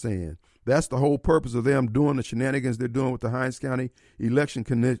pound sand. That's the whole purpose of them doing the shenanigans they're doing with the Hinds County Election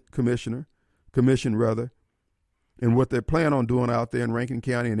Commission, and what they're planning on doing out there in Rankin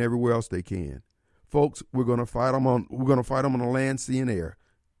County and everywhere else they can. Folks, we're going to fight them on the land, sea, and air.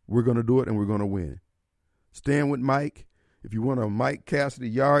 We're going to do it, and we're going to win. Stand with Mike. If you want a Mike Cassidy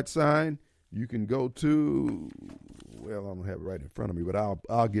yard sign, you can go to, well, I don't have it right in front of me, but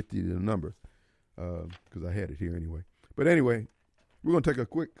I'll get you the number because I had it here anyway. But anyway, we're going to take a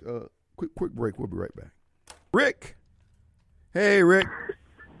quick break. We'll be right back. Rick. Hey, Rick.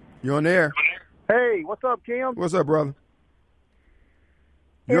 You on there? Hey, what's up, Kim? What's up, brother?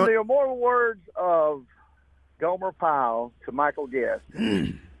 In the immortal words of Gomer Pyle to Michael Guest,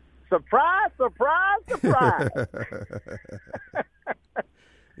 surprise, surprise, surprise.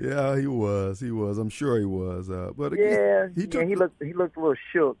 Yeah, he was. I'm sure he was. But again, he looked a little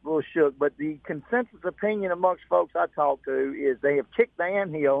shook. But the consensus opinion amongst folks I talked to is they have kicked the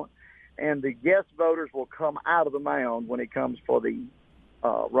anthill, and the Guest voters will come out of the mound when it comes for the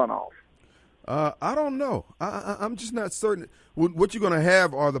runoff. I don't know. I'm just not certain. What you're going to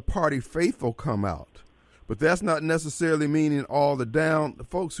have are the party faithful come out. But that's not necessarily meaning all the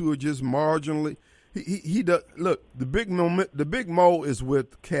folks who are just marginally. He does. Look, the big mo is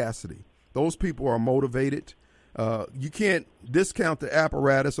with Cassidy. Those people are motivated. You can't discount the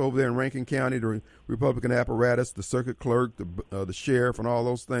apparatus over there in Rankin County, the Republican apparatus, the circuit clerk, the sheriff, and all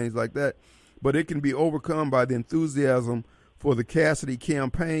those things like that. But it can be overcome by the enthusiasm for the Cassidy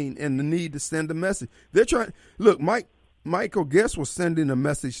campaign and the need to send a message. They're trying. Look, Michael Guest was sending a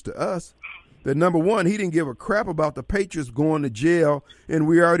message to us that, number one, he didn't give a crap about the Patriots going to jail, and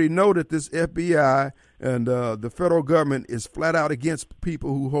we already know that this FBI and the federal government is flat out against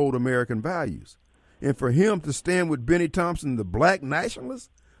people who hold American values. And for him to stand with Benny Thompson, the black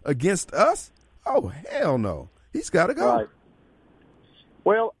nationalist, against us, oh, hell no. He's got to go. Right.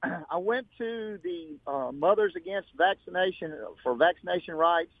 Well, I went to the Mothers Against Vaccination for Vaccination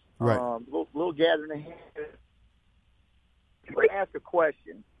Rights, right. Little gathering. Let me ask a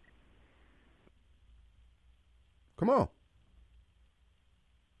question. Come on.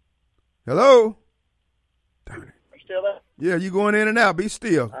 Hello? Darn it. You still there? Yeah, you going in and out. Be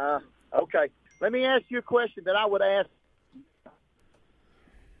still. Okay. Let me ask you a question that I would ask.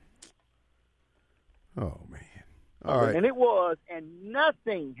 Oh, man. All right. And it was, and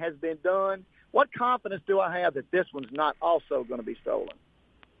nothing has been done. What confidence do I have that this one's not also going to be stolen?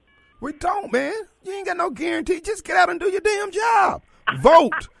 We don't, man. You ain't got no guarantee. Just get out and do your damn job.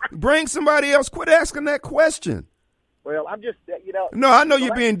 Vote. Bring somebody else. Quit asking that question. Well, I'm just, you know. No, I know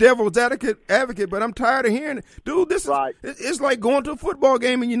you're being devil's advocate, but I'm tired of hearing it. Dude, this right. It's like going to a football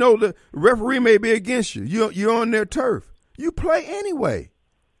game and you know the referee may be against you. You're on their turf. You play anyway.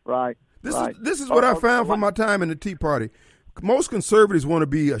 Right. This is what I found from my time in the Tea Party. Most conservatives want to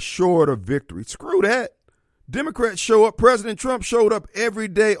be assured of victory. Screw that. Democrats show up. President Trump showed up every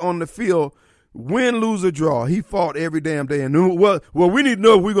day on the field. Win, lose, or draw. He fought every damn day. And well, we need to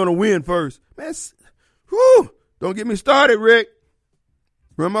know if we're going to win first. Man, whew. Don't get me started, Rick.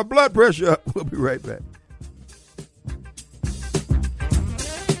 Run my blood pressure up. We'll be right back.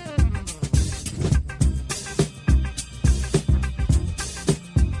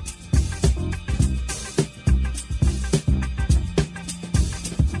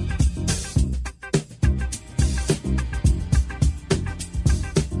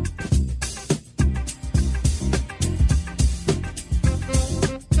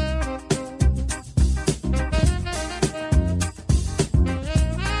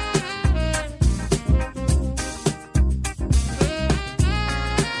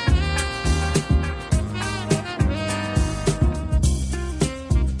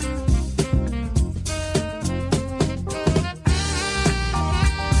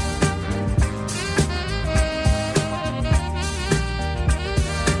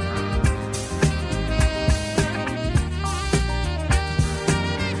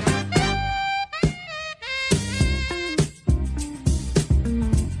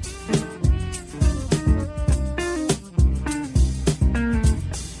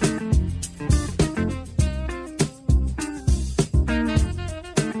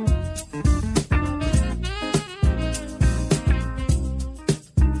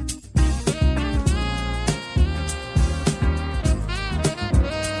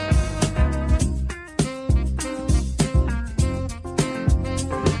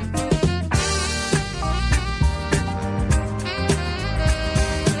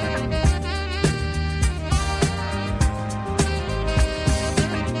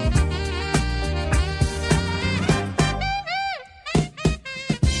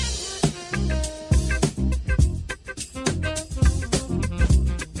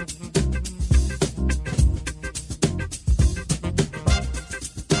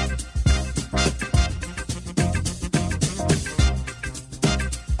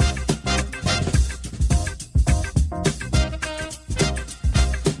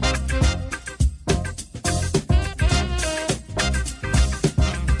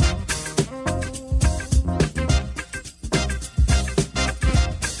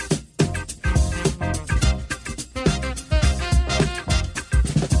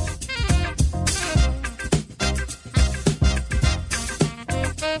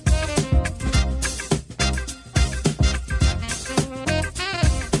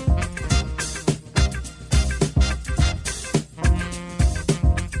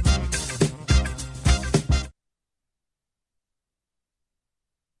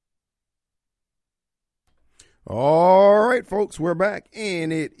 All right, folks, we're back,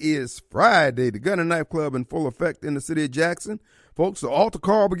 and it is Friday. The Gun and Knife Club in full effect in the city of Jackson. Folks, the altar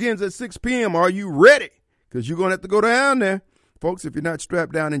call begins at 6 p.m. Are you ready? Because you're going to have to go down there. Folks, if you're not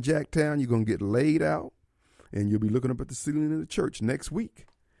strapped down in Jacktown, you're going to get laid out, and you'll be looking up at the ceiling of the church next week.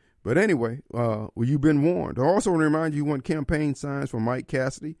 But anyway, well, you've been warned. I also want to remind you want campaign signs from Mike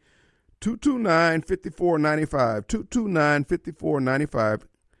Cassidy. 229-5495. 229-5495.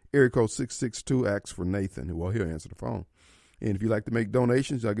 Area code 662, asks for Nathan. Well, he'll answer the phone. And if you'd like to make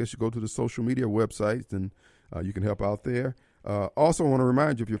donations, I guess you go to the social media websites and you can help out there. Also, I want to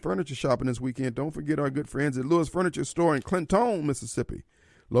remind you, if you're furniture shopping this weekend, don't forget our good friends at Lewis Furniture Store in Clinton, Mississippi,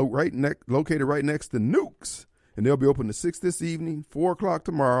 located right next to Nukes. And they'll be open to 6 this evening, 4 o'clock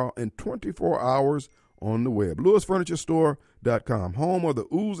tomorrow, and 24 hours on the web. LewisFurnitureStore.com, home of the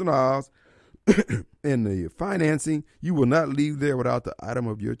oohs and ahs and the financing. You will not leave there without the item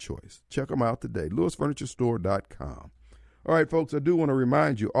of your choice. Check them out today, LewisFurnitureStore.com. All right, folks, I do want to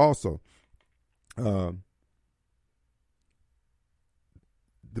remind you also, the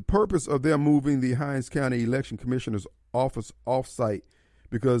purpose of them moving the Hinds County Election Commissioner's office off-site,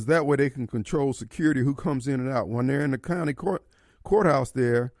 because that way they can control security, who comes in and out. When they're in the county courthouse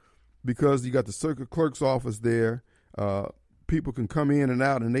there, because you got the circuit clerk's office there, people can come in and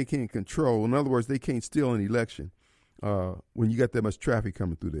out and they can't control. In other words, they can't steal an election when you got that much traffic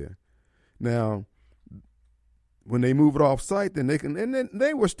coming through there. Now, when they move it off site, then they can, and then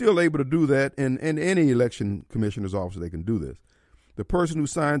they were still able to do that in any election commissioner's office. They can do this. The person who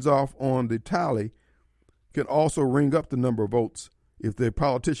signs off on the tally can also ring up the number of votes. If the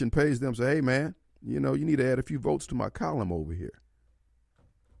politician pays them, say, hey, man, you need to add a few votes to my column over here.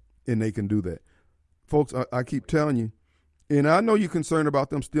 And they can do that. Folks, I keep telling you, and I know you're concerned about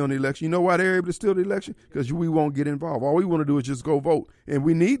them stealing the election. You know why they're able to steal the election? Because we won't get involved. All we want to do is just go vote. And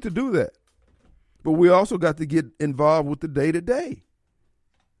we need to do that. But we also got to get involved with the day-to-day.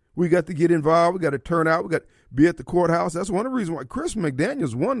 We got to get involved. We got to turn out. We got to be at the courthouse. That's one of the reasons why Chris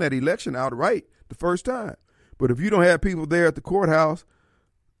McDaniels won that election outright the first time. But if you don't have people there at the courthouse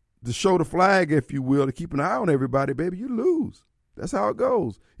to show the flag, if you will, to keep an eye on everybody, baby, you lose. That's how it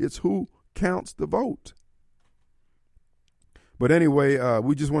goes. It's who counts the vote. But anyway,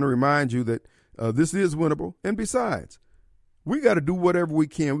 we just want to remind you that this is winnable. And besides, we got to do whatever we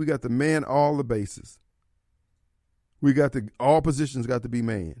can. We got to man all the bases. All positions got to be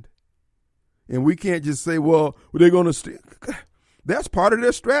manned. And we can't just say, well, they're going to steal. That's part of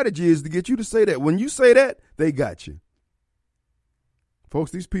their strategy, is to get you to say that. When you say that, they got you. Folks,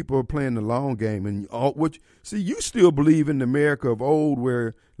 these people are playing the long game. And you still believe in the America of old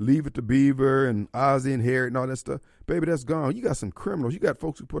where Leave It to Beaver and Ozzie and Harriet and all that stuff. Baby, that's gone. You got some criminals. You got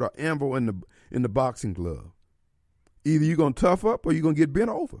folks who put an anvil in the boxing glove. Either you're going to tough up or you're going to get bent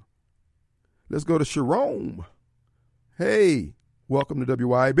over. Let's go to Sharon. Hey, welcome to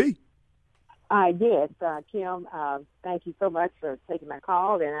WYAB. Yes, Kim, thank you so much for taking my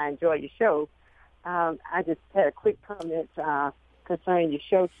call, and I enjoy your show. I just had a quick comment concerning your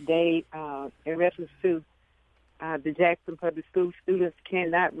show today in reference to the Jackson Public School students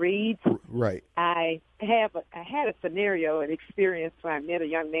cannot read. Right. I had a scenario, an experience where I met a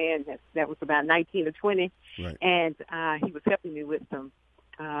young man that was about 19 or 20, right. And he was helping me with some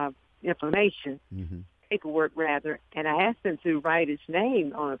information, paperwork rather, and I asked him to write his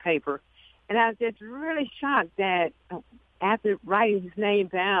name on a paper. And I was just really shocked that after writing his name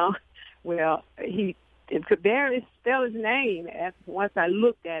down, well, he could barely spell his name once I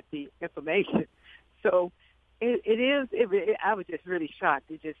looked at the information. So I was just really shocked.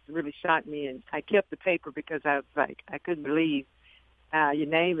 It just really shocked me. And I kept the paper because I was like, I couldn't believe your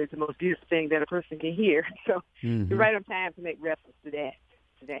name is the most beautiful thing that a person can hear. So you're right on time to make reference to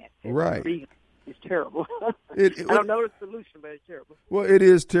that. Right. It's terrible. I don't know the solution, but it's terrible. Well, it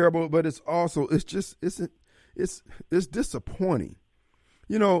is terrible, but it's also it's disappointing.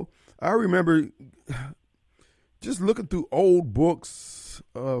 I remember just looking through old books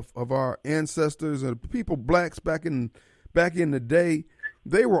of our ancestors and people, blacks back in the day.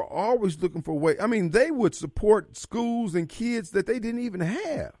 They were always looking for ways. I mean, they would support schools and kids that they didn't even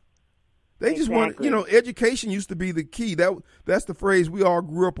have. They just want, education used to be the key. That's the phrase we all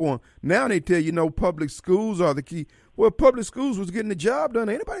grew up on. Now they tell you, public schools are the key. Well, public schools was getting the job done.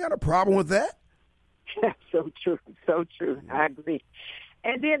 Anybody got a problem with that? So true. I agree.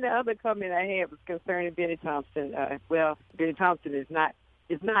 And then the other comment I had was concerning Benny Thompson. Benny Thompson is not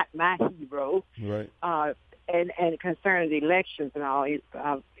my hero. Right. And concerning the elections and all,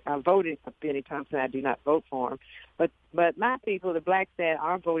 I voted for Benny Thompson. I do not vote for him. But my people, the blacks that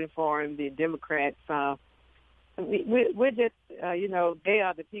are voting for him, the Democrats, we're just, they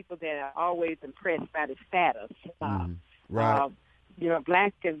are the people that are always impressed by the status. Right.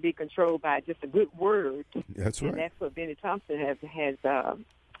 Blacks can be controlled by just a good word. That's right. And that's what Benny Thompson has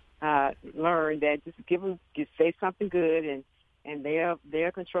learned, that just say something good, and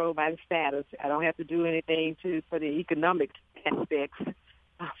they're controlled by the status. I don't have to do anything for the economic aspects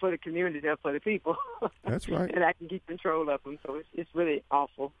for the community or for the people. That's right. And I can keep control of them. So it's really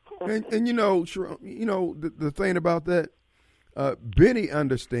awful. And the thing about that, Benny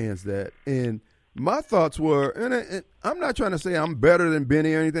understands that. And my thoughts were, and I'm not trying to say I'm better than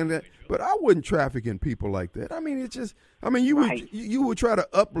Benny or anything like that, but I wouldn't traffic in people like that. I mean, you would try to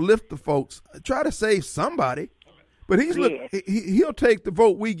uplift the folks, try to save somebody. But he'll take the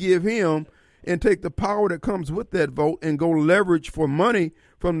vote we give him and take the power that comes with that vote and go leverage for money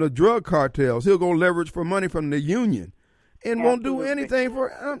from the drug cartels. He'll go leverage for money from the union and won't do anything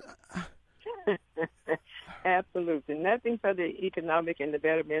for Absolutely. Nothing for the economic and the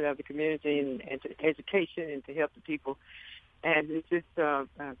betterment of the community and education and to help the people. And it's just a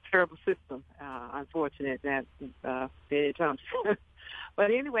terrible system, unfortunate that Benny Thompson. But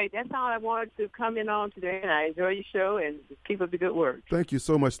anyway, that's all I wanted to comment on today, and I enjoy your show, and keep up the good work. Thank you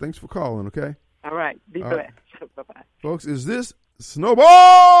so much. Thanks for calling, okay? All right. Be blessed. Right. Bye-bye. Folks, is this Snowball?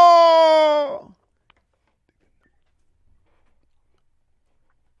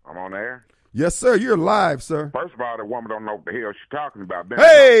 I'm on air. Yes, sir. You're live, sir. First of all, the woman don't know what the hell she's talking about.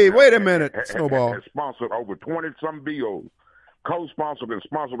 Hey, wait a minute, Snowball. Has sponsored over 20-some bills, co-sponsored and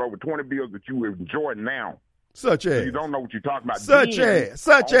sponsored over 20 bills that you enjoy now. Such as? So you don't know what you're talking about. Such as?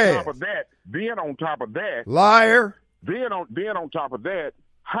 On top of that. Liar. Then on top of that,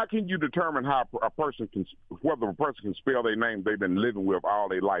 how can you determine how whether a person can spell their name they've been living with all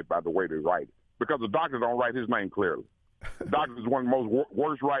their life by the way they write it? Because the doctor don't write his name clearly. The doctor is one of the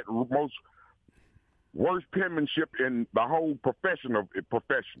most worst penmanship in the whole profession of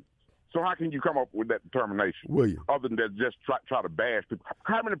professions. So how can you come up with that determination? William. Other than just try to bash people.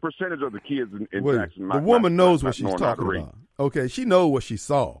 How many percentage of the kids in William, Jackson? The woman knows what she's talking about. Okay, she knows what she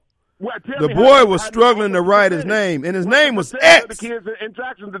saw. Well, the boy was struggling to write his name, and his name was X. The kids in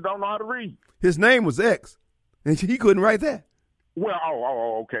Jackson that don't know how to read. His name was X, and he couldn't write that. Well,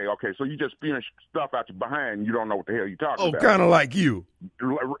 okay. So you just spewing stuff out your behind. You don't know what the hell you're talking about. Oh, kind of like you.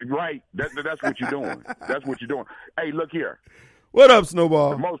 Right. That's what you're doing. That's what you're doing. Hey, look here. What up, Snowball?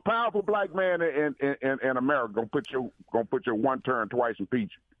 The most powerful black man in America gonna put your one turn twice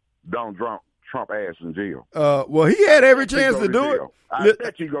impeach Donald Trump ass in jail. Well, he had every chance to do it. I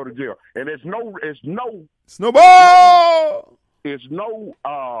bet you go to jail, and it's no Snowball. It's no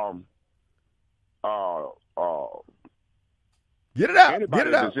Get it out. Anybody Get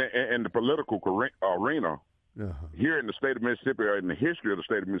it out. that's in the political arena here in the state of Mississippi or in the history of the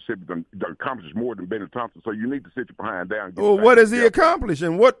state of Mississippi done accomplished more than Benny Thompson. So you need to sit your behind down. And get well, what has he accomplished?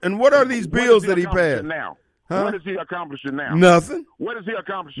 And what are these bills that he passed? Now? Huh? What is he accomplishing now? Nothing. What is he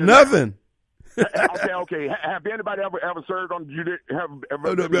accomplishing Nothing. Now? Okay. Have anybody ever served on the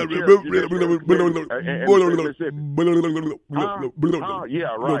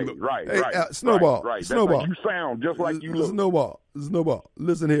yeah, right. Hey, Snowball. Right. Snowball. Like you sound just like you look. Snowball.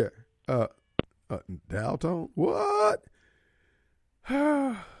 Listen here. Dial tone? What?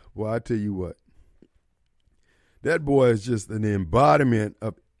 Well, I tell you what. That boy is just an embodiment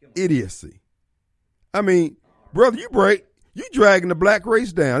of idiocy. I mean, brother, you dragging the black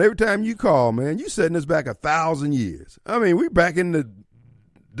race down every time you call, man. You setting us back 1,000 years. I mean, we back in the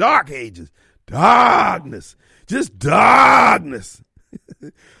dark ages. Darkness. Just darkness.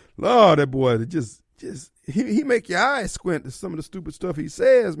 Lord, that boy, he make your eyes squint to some of the stupid stuff he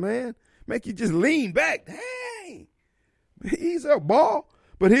says, man. Make you just lean back. Hey, he's a ball.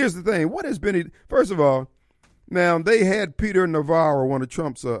 But here's the thing. What has been, first of all, now they had Peter Navarro, one of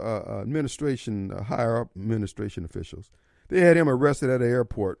Trump's administration, higher up administration officials. They had him arrested at the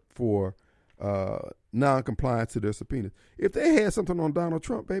airport for non-compliance to their subpoenas. If they had something on Donald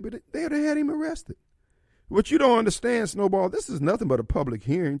Trump, baby, they would have had him arrested. What you don't understand, Snowball, this is nothing but a public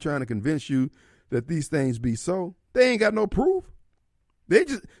hearing trying to convince you that these things be so. They ain't got no proof.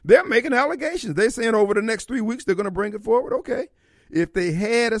 They're making allegations. They're saying over the next 3 weeks they're going to bring it forward. Okay. If they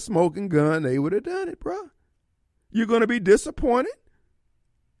had a smoking gun, they would have done it, bro. You're going to be disappointed.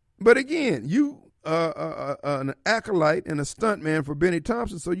 But again, you an acolyte and a stuntman for Benny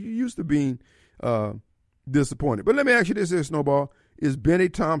Thompson, so you used to being disappointed. But let me ask you this here, Snowball. Is Benny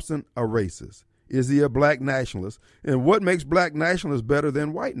Thompson a racist? Is he a black nationalist? And what makes black nationalists better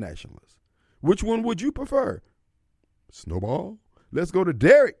than white nationalists? Which one would you prefer? Snowball? Let's go to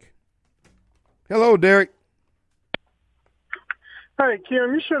Derek. Hello, Derek. Hey,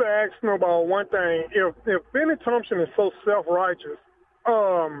 Kim, you should have asked Snowball one thing. If Benny Thompson is so self-righteous,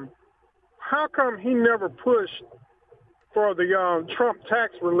 how come he never pushed for the Trump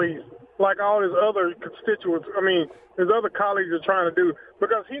tax relief like all his other constituents, his other colleagues are trying to do?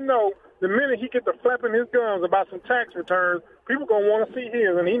 Because he know the minute he get to flapping his gums about some tax returns, people going to want to see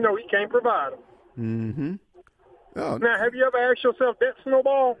his, and he know he can't provide them. Mm-hmm. Oh. Now, have you ever asked yourself that,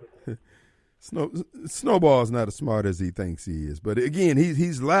 Snowball? Snowball is not as smart as he thinks he is. But again,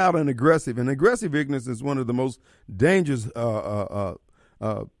 he's loud and aggressive. And aggressive ignorance is one of the most dangerous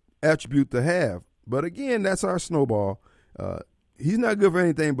attribute to have. But again, that's our Snowball. He's not good for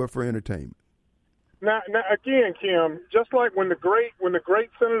anything but for entertainment. Now again, Kim, just like when the great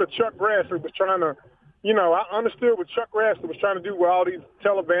Senator Chuck Grassley was trying to, I understood what Chuck Grassley was trying to do with all these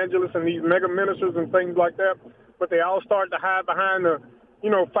televangelists and these mega ministers and things like that, but they all started to hide behind the,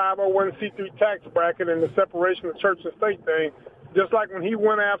 501c3 tax bracket and the separation of church and state thing, just like when he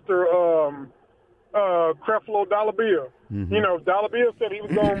went after Creflo Dollar Bill. Mm-hmm. Dollar Bill said he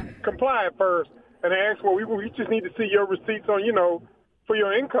was going to comply at first, and they asked, well, we just need to see your receipts on, for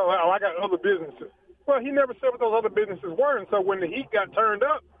your income. Oh, I got other businesses. Well, he never said what those other businesses were, and so when the heat got turned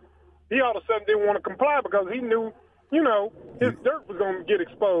up, he all of a sudden didn't want to comply because he knew, his dirt was going to get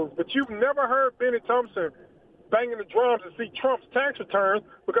exposed. But you've never heard Benny Thompson banging the drums to see Trump's tax returns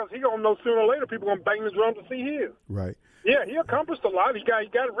because he going to know sooner or later people going to bang the drums to see his. Right. Yeah, he accomplished a lot. He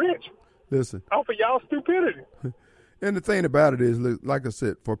got rich. Listen. Off of y'all stupidity. And the thing about it is, like I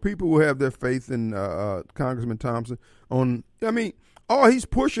said, for people who have their faith in Congressman Thompson, all he's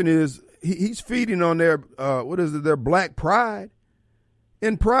pushing is he's feeding on their their black pride.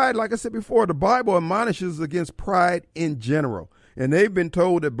 And pride, like I said before, the Bible admonishes against pride in general. And they've been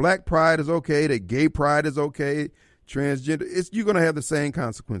told that black pride is okay, that gay pride is okay, transgender. You're going to have the same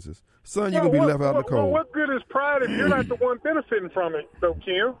consequences. Son, you're going to be left out in the cold. Well, what good is pride if you're not the one benefiting from it, though,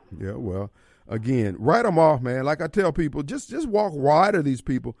 Kim? Yeah, well, again, write them off, man. Like I tell people, just walk wide of these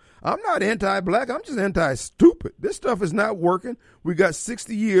people. I'm not anti-black. I'm just anti-stupid. This stuff is not working. We got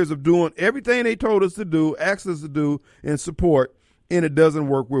 60 years of doing everything they told us to do, asked us to do, and support, and it doesn't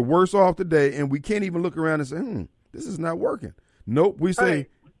work. We're worse off today, and we can't even look around and say, this is not working. Nope, we say,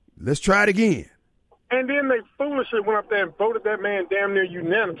 let's try it again. And then they foolishly went up there and voted that man damn near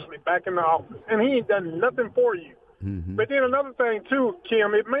unanimously back in the office, and he ain't done nothing for you. Mm-hmm. But then another thing too,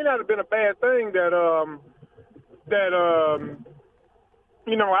 Kim, it may not have been a bad thing that our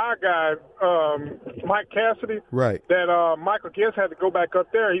guy Mike Cassidy, right? That Michael Guest had to go back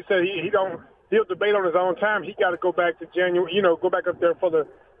up there. He said he'll debate on his own time. He got to go back to go back up there for the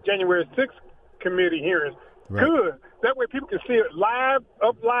January 6th committee hearings. Right. Good. That way people can see it live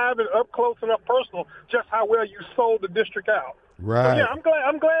and up close and up personal, just how well you sold the district out. Right. So, yeah, I'm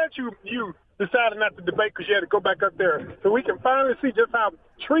glad you decided not to debate because you had to go back up there so we can finally see just how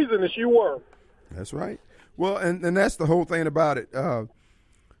treasonous you were. That's right. Well, and that's the whole thing about it.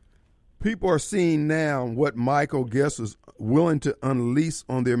 People are seeing now what Michael Guest is willing to unleash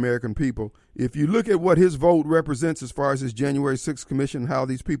on the American people. If you look at what his vote represents as far as his January 6th commission, how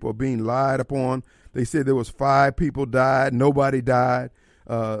these people are being lied upon. They said there was 5 people died. Nobody died.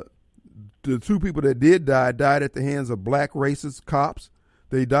 The 2 people that did die died at the hands of black racist cops.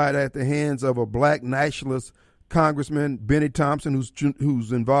 They died at the hands of a black nationalist congressman, Benny Thompson,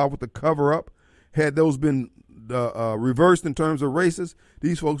 who's involved with the cover-up. Had those been reversed in terms of races,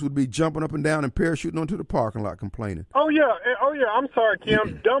 these folks would be jumping up and down and parachuting onto the parking lot complaining. Oh yeah. I'm sorry,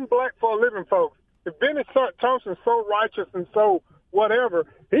 Kim. Dumb black for a living, folks. If Benny Thompson's so righteous and so whatever,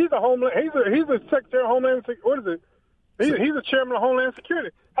 he's a Secretary of Homeland Security. What is it? He's the chairman of Homeland Security.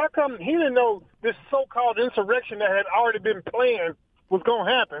 How come he didn't know this so-called insurrection that had already been planned was going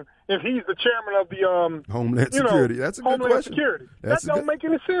to happen if he's the chairman of the Homeland Security? That's a good Homeland question. Security. That don't make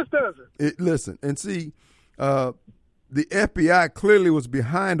any sense, does it? Listen, and see, the FBI clearly was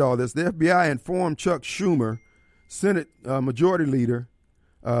behind all this. The FBI informed Chuck Schumer, Senate Majority Leader,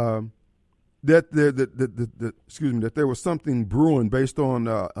 that there was something brewing based on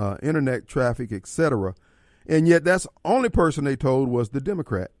internet traffic, etc. And yet that's the only person they told was the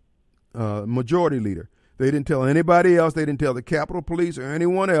Democrat Majority Leader. They didn't tell anybody else. They didn't tell the Capitol Police or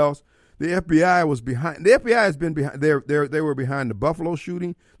anyone else. The FBI was behind. The FBI has been behind. They were behind the Buffalo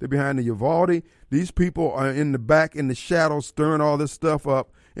shooting. They're behind the Uvalde. These people are in the back, in the shadows, stirring all this stuff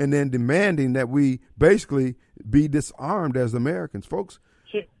up, and then demanding that we basically be disarmed as Americans, folks.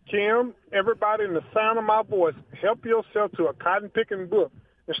 Kim, everybody in the sound of my voice, help yourself to a cotton-picking book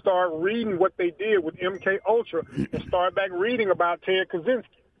and start reading what they did with MK Ultra and start back reading about Ted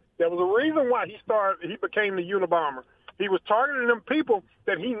Kaczynski. There was a reason why he became the Unabomber. He was targeting them people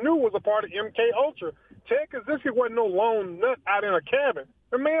that he knew was a part of MK Ultra. Ted Kaczynski wasn't no lone nut out in a cabin.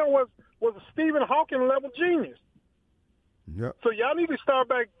 The man was a Stephen Hawking level genius. Yep. So y'all need to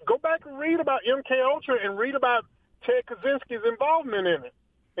go back and read about MK Ultra and read about Ted Kaczynski's involvement in it.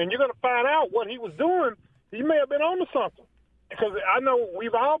 And you're going to find out what he was doing. He may have been onto something. Because I know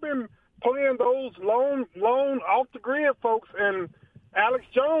we've all been playing those lone off the grid folks and Alex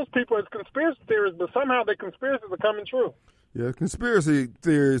Jones people as conspiracy theorists, but somehow the conspiracies are coming true. Yeah, conspiracy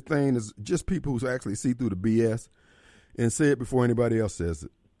theory thing is just people who actually see through the BS and say it before anybody else says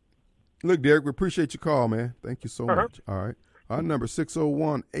it. Look, Derek, we appreciate your call, man. Thank you so much. All right. Our number is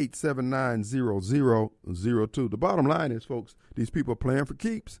 601-879-0002. The bottom line is, folks, these people are playing for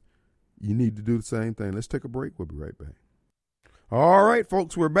keeps. You need to do the same thing. Let's take a break. We'll be right back. All right,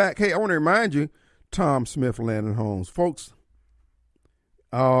 folks, we're back. Hey, I want to remind you, Tom Smith, Land and Homes. Folks,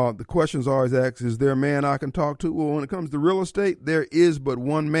 the question's always asked, is there a man I can talk to? Well, when it comes to real estate, there is but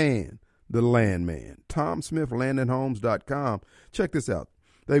one man, the landman. Tom Smith, landandhomes.com. Check this out.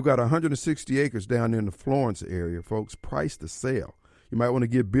 They've got 160 acres down in the Florence area, folks, priced to sell. You might want to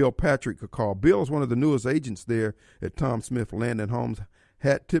give Bill Patrick a call. Bill is one of the newest agents there at Tom Smith Land and Homes.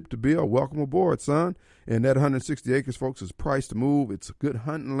 Hat tip to Bill. Welcome aboard, son. And that 160 acres, folks, is priced to move. It's good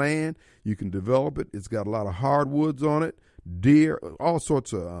hunting land. You can develop it. It's got a lot of hardwoods on it, deer, all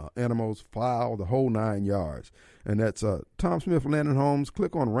sorts of animals, fowl, the whole 9 yards. And that's Tom Smith Land and Homes.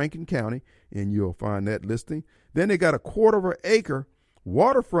 Click on Rankin County, and you'll find that listing. Then they got a 1/4 acre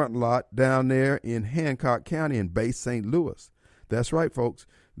waterfront lot down there in Hancock County in Bay St. Louis. That's right, folks.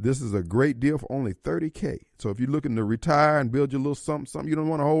 This is a great deal for only $30K. So if you're looking to retire and build your little something, you don't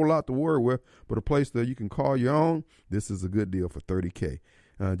want a whole lot to worry with, but a place that you can call your own, this is a good deal for $30K.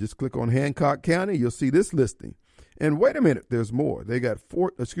 Just click on Hancock County. You'll see this listing. And wait a minute, there's more. They got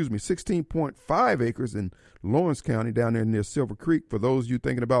 16.5 acres in Lawrence County down there near Silver Creek. For those of you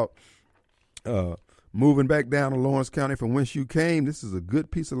thinking about moving back down to Lawrence County from whence you came, this is a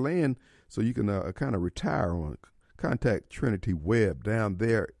good piece of land so you can kind of retire on it. Contact Trinity Webb down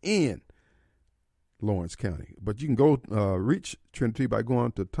there in Lawrence County. But you can go reach Trinity by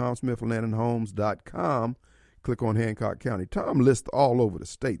going to TomSmithLandandHomes.com. Click on Hancock County. Tom lists all over the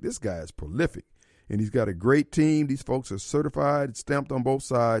state. This guy is prolific, and he's got a great team. These folks are certified, stamped on both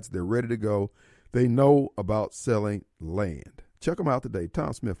sides. They're ready to go. They know about selling land. Check them out today,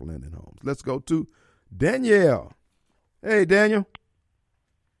 Tom Smith Land and Homes. Let's go to Danielle. Hey, Daniel.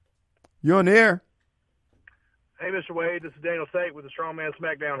 You're on the air. Hey, Mr. Wade, this is Daniel Sate with the Strongman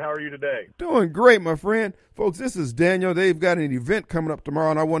Smackdown. How are you today? Doing great, my friend. Folks, this is Daniel. They've got an event coming up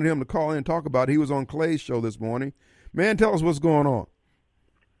tomorrow, and I wanted him to call in and talk about it. He was on Clay's show this morning. Man, tell us what's going on.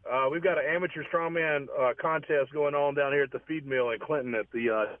 We've got an amateur strongman contest going on down here at the feed mill in Clinton at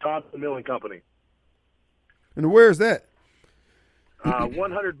the Thompson Milling Company. And where is that?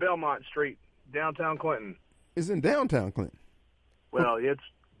 100 Belmont Street, downtown Clinton. It's in downtown Clinton. Well,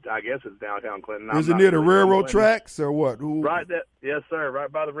 I guess it's downtown Clinton. Is it near the railroad tracks or what? Right there. Yes, sir.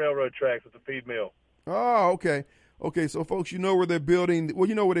 Right by the railroad tracks at the feed mill. Oh, okay. Okay, so folks, you know where they're building. Well,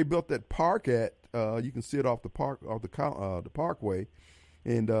 you know where they built that park at. You can see it off the parkway,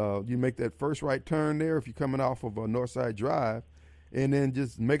 and you make that first right turn there if you're coming off of Northside Drive, and then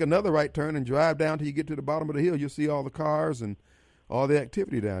just make another right turn and drive down till you get to the bottom of the hill. You'll see all the cars and all the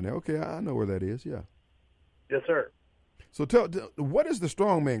activity down there. Okay, I know where that is. Yeah. Yes, sir. So what is the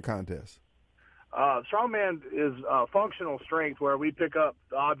strongman contest? Strongman is functional strength where we pick up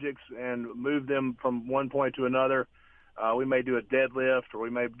objects and move them from one point to another. We may do a deadlift, or we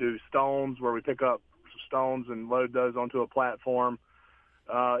may do stones where we pick up stones and load those onto a platform.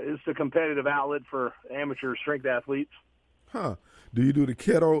 It's a competitive outlet for amateur strength athletes. Huh. Do you do the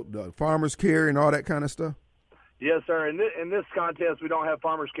kettle, the farmer's carry, and all that kind of stuff? Yes, sir. In this contest, we don't have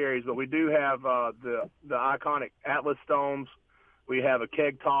farmer's carries, but we do have the iconic Atlas stones. We have a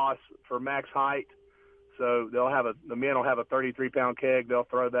keg toss for max height. So the men will have a 33-pound keg. They'll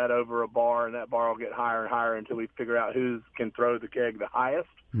throw that over a bar, and that bar will get higher and higher until we figure out who can throw the keg the highest.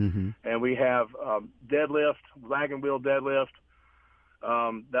 Mm-hmm. And we have deadlift, wagon wheel deadlift.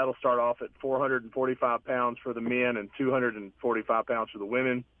 That'll start off at 445 pounds for the men and 245 pounds for the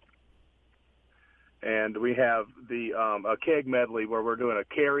women. And we have a keg medley where we're doing a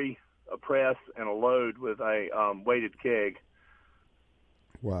carry, a press, and a load with a weighted keg.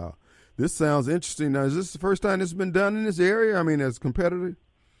 Wow. This sounds interesting. Now, is this the first time this has been done in this area? I mean, as competitive?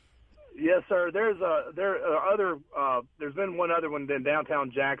 Yes, sir. There's been one other one in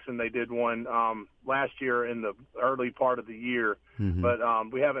downtown Jackson. They did one last year in the early part of the year, mm-hmm. but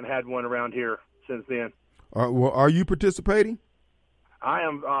we haven't had one around here since then. Are you participating? I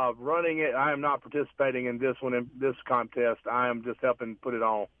am running it. I am not participating in this one, in this contest. I am just helping put it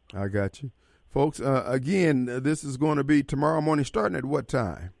on. I got you. Folks, again, this is going to be tomorrow morning starting at what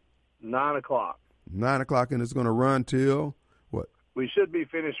time? 9 o'clock. 9 o'clock, and it's going to run till what? We should be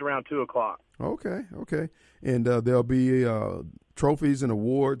finished around 2 o'clock. Okay. And there'll be trophies and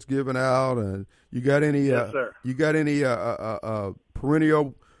awards given out. You got any? Yes, sir. You got any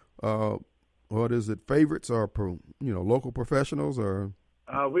perennial? What is it? Favorites or local professionals or?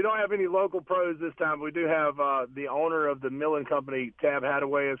 We don't have any local pros this time. We do have the owner of the milling company, Tab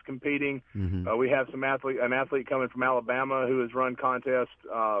Hadaway, is competing. Mm-hmm. We have an athlete coming from Alabama who has run contests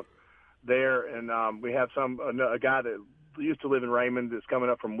there, and we have a guy that used to live in Raymond that's coming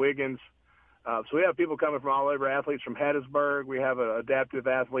up from Wiggins. So we have people coming from all over. Athletes from Hattiesburg. We have an adaptive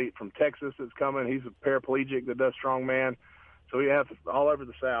athlete from Texas that's coming. He's a paraplegic that does strongman. So we have all over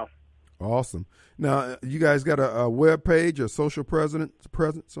the South. Awesome. Now, you guys got a web page, a social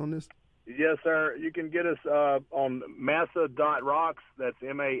presence on this? Yes, sir. You can get us on masa.rocks. That's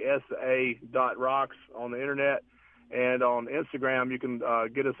MASA.rocks on the internet. And on Instagram, you can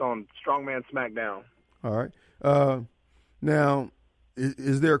get us on Strongman Smackdown. All right. Now,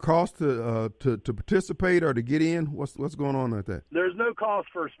 is there a cost to participate or to get in? What's going on with that? There's no cost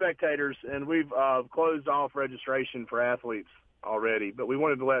for spectators, and we've closed off registration for athletes already, but we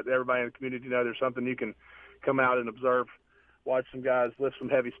wanted to let everybody in the community know there's something you can come out and observe, watch some guys lift some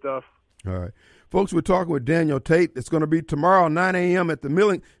heavy stuff. All right. Folks, we're talking with Daniel Tate. It's going to be tomorrow, 9 a.m. at the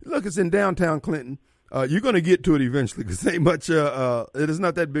Milling. Look, it's in downtown Clinton. You're going to get to it eventually because ain't much. It is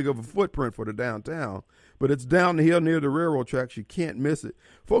not that big of a footprint for the downtown, but it's down the hill near the railroad tracks. You can't miss it,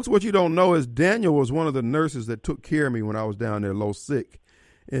 folks. What you don't know is Daniel was one of the nurses that took care of me when I was down there low sick,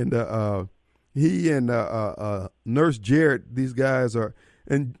 and he and Nurse Jared, these guys are.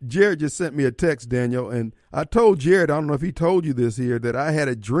 And Jared just sent me a text, Daniel, and I told Jared, I don't know if he told you this here, that I had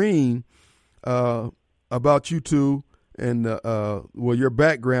a dream about you two and your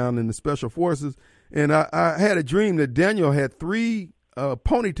background in the Special Forces. And I had a dream that Daniel had 3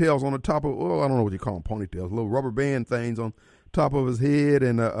 ponytails on the top of, well, I don't know what you call them, ponytails, little rubber band things on top of his head.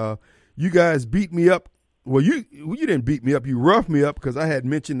 And you guys beat me up. Well, you didn't beat me up. You roughed me up because I had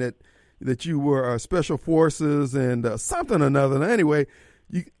mentioned that you were Special Forces and something or another. Anyway,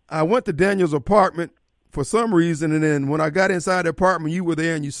 I went to Daniel's apartment for some reason, and then when I got inside the apartment, you were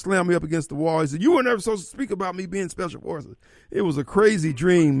there, and you slammed me up against the wall. He said, "You were never supposed to speak about me being Special Forces." It was a crazy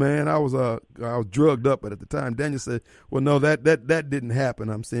dream, man. I was drugged up, but at the time, Daniel said, "Well, no, that didn't happen."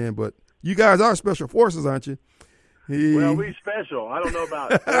 I'm saying, but you guys are Special Forces, aren't you? Well, we special. I don't know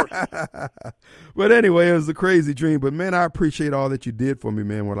about forces. But anyway, it was a crazy dream. But man, I appreciate all that you did for me,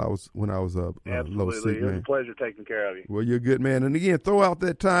 man. When I was low sick, Absolutely, it was a pleasure taking care of you. Well, you're a good man. And again, throw out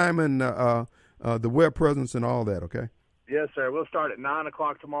that time and the web presence and all that. Okay. Yes, sir. We'll start at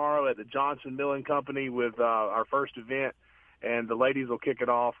 9:00 tomorrow at the Johnson Milling Company with our first event, and the ladies will kick it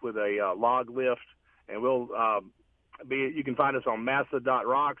off with a log lift, and we'll. You can find us on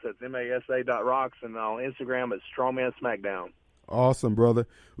Massa.rocks, that's MASA.rocks, and on Instagram it's Strongman Smackdown. Awesome, brother.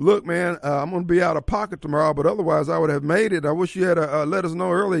 Look, man, I'm going to be out of pocket tomorrow, but otherwise I would have made it. I wish you had let us know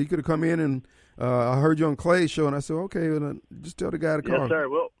earlier. You could have come in, and I heard you on Clay's show, and I said, okay, well, just tell the guy to call. Yes, sir.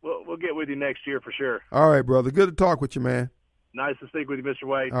 We'll get with you next year for sure. All right, brother. Good to talk with you, man. Nice to speak with you, Mr.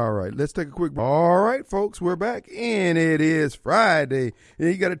 Wade. All right, let's take a quick break. All right, folks, we're back, and it is Friday. And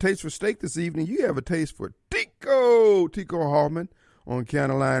you got a taste for steak this evening. You have a taste for Tico Hoffman on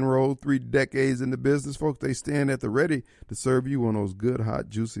County Line Road. 3 decades in the business, folks. They stand at the ready to serve you one of those good, hot,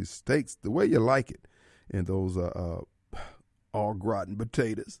 juicy steaks the way you like it. And those au gratin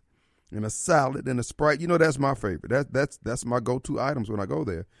potatoes and a salad and a Sprite. You know, that's my favorite. That's my go-to items when I go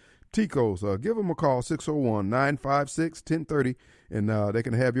there. Tico's, give them a call, 601-956-1030, and they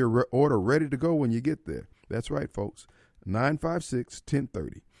can have your order ready to go when you get there. That's right, folks,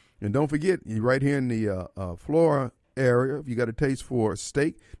 956-1030. And don't forget, you're right here in the Flora area. If you got a taste for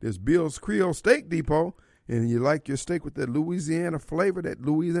steak, there's Bill's Creole Steak Depot, and you like your steak with that Louisiana flavor, that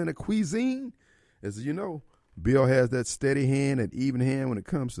Louisiana cuisine. As you know, Bill has that steady hand and even hand when it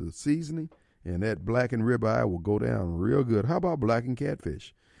comes to the seasoning, and that blackened ribeye will go down real good. How about blackened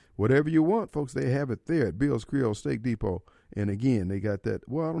catfish? Whatever you want, folks, they have it there at Bill's Creole Steak Depot. And again, they got that.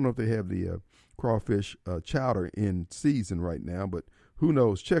 Well, I don't know if they have the crawfish chowder in season right now, but who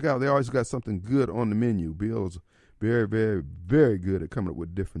knows? Check out. They always got something good on the menu. Bill's very, very, very good at coming up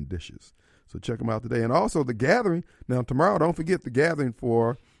with different dishes. So check them out today. And also the gathering. Now, tomorrow, don't forget the gathering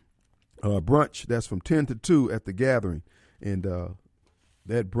for brunch. That's from 10 to 2 at the gathering. And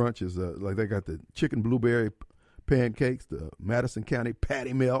that brunch is like they got the chicken blueberry pancakes, the Madison County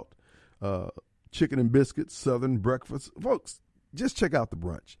patty melt, chicken and biscuits, Southern breakfast. Folks, just check out the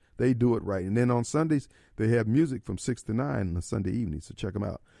brunch. They do it right. And then on Sundays, they have music from 6 to 9 on a Sunday evening, so check them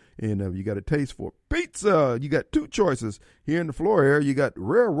out. And you got a taste for pizza. You got 2 choices. Here in the Florida area, you got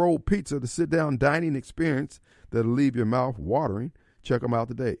Railroad Pizza, the sit-down dining experience that'll leave your mouth watering. Check them out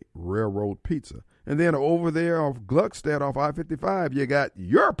today, Railroad Pizza. And then over there off Gluckstadt off I-55, you got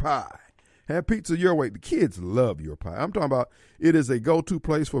Your Pie. Have pizza your way. The kids love Your Pie. I'm talking about it is a go-to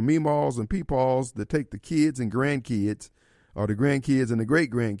place for meemaws and peepaws that take the kids and grandkids, or the grandkids and the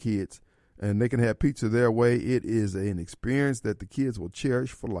great-grandkids, and they can have pizza their way. It is an experience that the kids will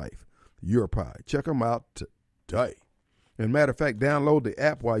cherish for life. Your Pie. Check them out today. And matter of fact, download the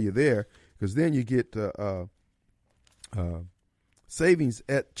app while you're there, because then you get savings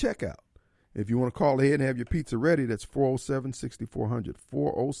at checkout. If you want to call ahead and have your pizza ready, that's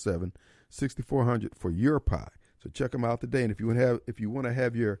 407-6400, 407-6400 for Your Pie. So check them out today. And if you want to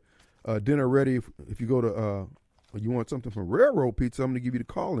have your dinner ready, if you go to you want something from Railroad Pizza, I'm going to give you the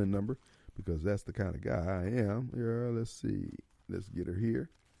call-in number because that's the kind of guy I am. Here, let's see. Let's get her here.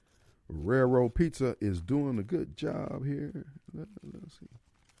 Railroad Pizza is doing a good job here. Let's see.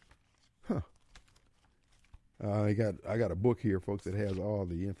 I got a book here, folks, that has all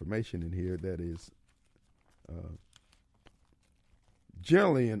the information in here that is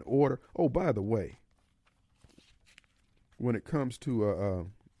generally in order. Oh, by the way, when it comes to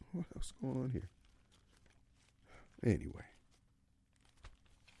what's going on here? Anyway,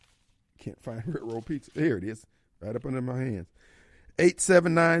 can't find Railroad Pizza. There it is, right up under my hands.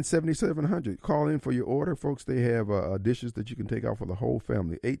 879-7700. Call in for your order. Folks, they have dishes that you can take out for the whole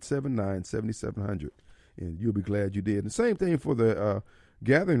family. 879-7700. And you'll be glad you did. The same thing for the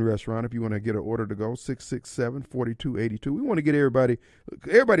Gathering Restaurant. If you want to get an order to go, 667-4282. We want to get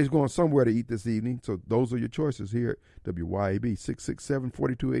everybody's going somewhere to eat this evening. So those are your choices here at WYAB,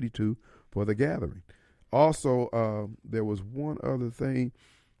 667-4282 for the Gathering. Also, there was one other thing.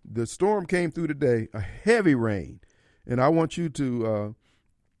 The storm came through today, a heavy rain. And I want you to,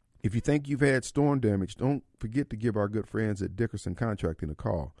 if you think you've had storm damage, don't forget to give our good friends at Dickerson Contracting a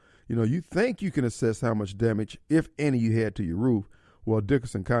call. You know, you think you can assess how much damage, if any, you had to your roof. Well,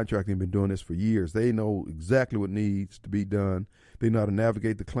 Dickerson Contracting has been doing this for years. They know exactly what needs to be done. They know how to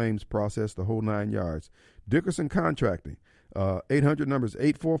navigate the claims process, the whole 9 yards. Dickerson Contracting, 800 numbers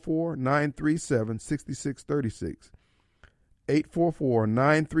 844-937-6636.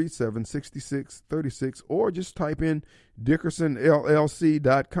 844-937-6636, or just type in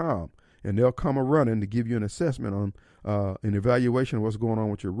DickersonLLC.com, and they'll come a-running to give you an assessment on an evaluation of what's going on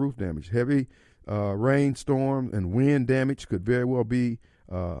with your roof damage. Heavy rainstorm and wind damage could very well be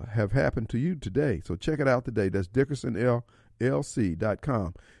have happened to you today. So check it out today. That's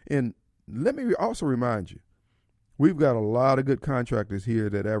DickersonLLC.com. And let me also remind you, we've got a lot of good contractors here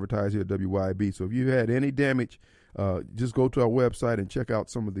that advertise here at WYB. So if you had any damage, just go to our website and check out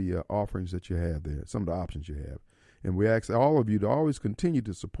some of the offerings that you have there, some of the options you have. And we ask all of you to always continue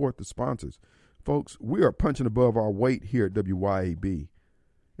to support the sponsors. Folks, we are punching above our weight here at WYAB.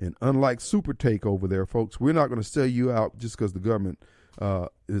 And unlike Super Take over there, folks, we're not going to sell you out just because the government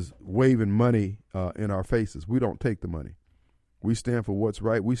is waving money in our faces. We don't take the money. We stand for what's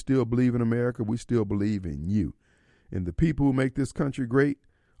right. We still believe in America. We still believe in you. And the people who make this country great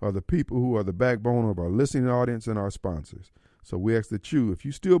are the people who are the backbone of our listening audience and our sponsors. So we ask that you, if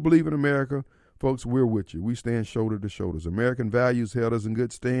you still believe in America, folks, we're with you. We stand shoulder to shoulder. American values held us in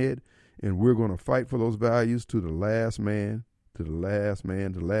good stead, and we're going to fight for those values to the last man, to the last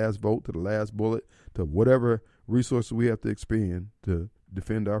man, to the last vote, to the last bullet, to whatever resources we have to expend to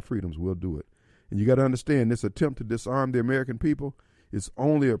defend our freedoms. We'll do it. And you got to understand, this attempt to disarm the American people is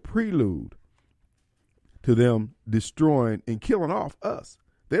only a prelude to them destroying and killing off us.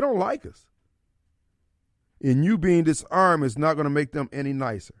 They don't like us. And you being disarmed is not going to make them any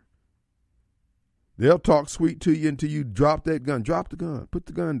nicer. They'll talk sweet to you until you drop that gun. Drop the gun. Put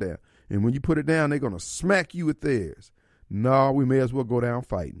the gun down. And when you put it down, they're going to smack you with theirs. No, we may as well go down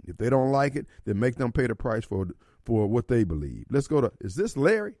fighting. If they don't like it, then make them pay the price for what they believe. Let's go to, is this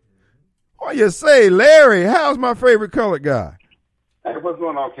Larry? What you say, Larry? How's my favorite colored guy? Hey, what's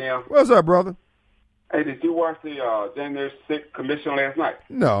going on, Cam? What's up, brother? Hey, did you watch the January 6th commission last night?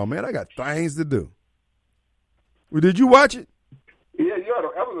 No, man, I got things to do. Well, did you watch it? Yeah,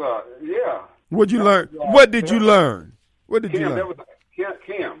 that was yeah. What'd you learn? What did you learn? What did you learn?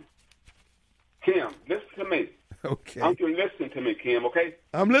 Kim, listen to me. Okay. I'm you listening to me, Kim, okay?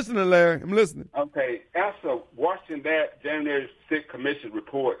 I'm listening, Larry. I'm listening. Okay. After watching that January 6th commission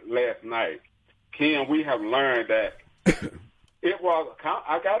report last night, Kim, we have learned that it was,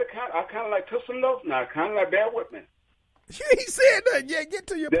 I kind of like took some notes now, kind of like bear with me. He said that. Yeah, get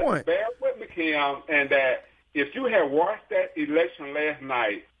to your point. Bear with me, Kim, and that if you had watched that election last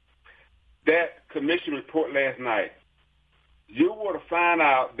night, that commission report last night, you would have found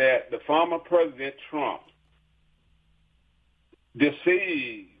out that the former President Trump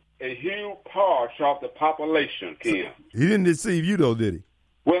deceived a huge portion of the population, Kim. He didn't deceive you, though, did he?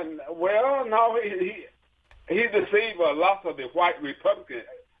 Well, no, he deceived a lot of the white Republicans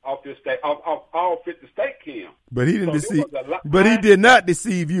of this state, of all 50 states, Kim. But he didn't deceive. But he did not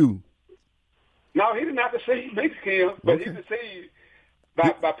deceive you. No, he did not deceive me, Kim. But he deceived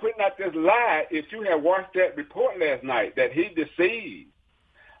by putting out this lie. If you had watched that report last night, that he deceived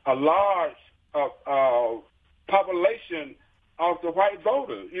a large population of the white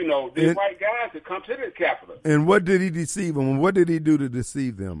voters, the white guys that come to the Capitol. And what did he deceive them? What did he do to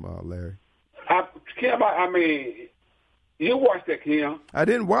deceive them, Larry? Kim, I mean, you watched that, Kim. I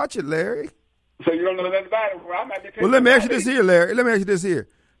didn't watch it, Larry. So you don't know nothing about it? Well, I might be well, let me ask you this here, Larry. Let me ask you this here.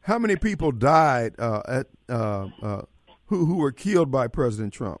 How many people died who were killed by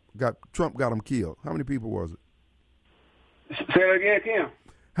President Trump? Trump got them killed. How many people was it? Say it again, Kim.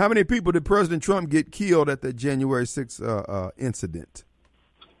 How many people did President Trump get killed at the January 6th incident?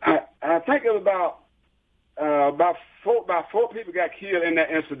 I think it was about four people got killed in that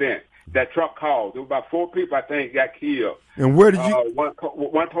incident that Trump caused. There were about 4 people, I think, got killed. And where did you?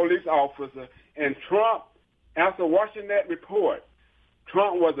 One police officer. And Trump, after watching that report,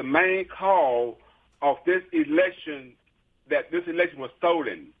 Trump was the main cause of this election, that this election was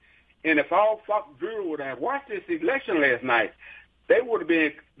stolen. And if all Fox Bureau would have watched this election last night,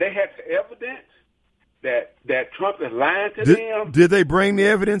 they had evidence that Trump is lying to them. Did they bring the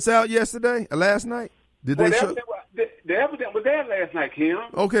evidence out yesterday, last night? Did they show? The evidence was there last night, Kim.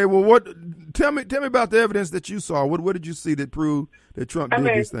 Okay, well, tell me about the evidence that you saw. What did you see that proved that Trump did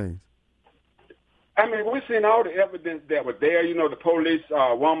these things? I mean, we've seen all the evidence that was there. You know, the police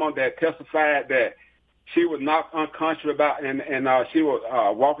woman that testified that she was knocked unconscious and she was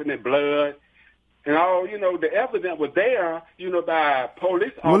walking in blood. And all, you know, the evidence was there, you know, by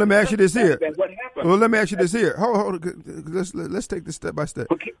police officers. Well, let me ask you this here. What happened? Well, let me ask you this here. Hold it. Let's take this step by step.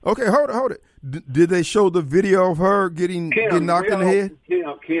 Okay, hold it. Did they show the video of her getting knocked in the head?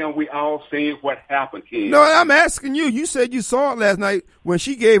 Kim, we all seen what happened, Kim. No, I'm asking you. You said you saw it last night when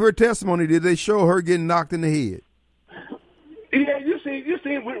she gave her testimony. Did they show her getting knocked in the head? Yeah, you seen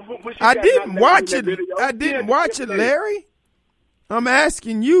when she I didn't watch it. I didn't watch it, Larry. I'm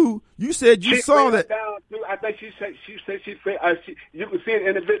asking you. You said you saw that. I think she said she fell. You can see it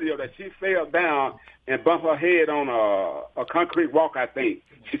in the video that she fell down and bumped her head on a concrete walk. I think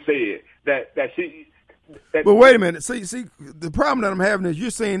she said that she. But wait a minute. See, the problem that I'm having is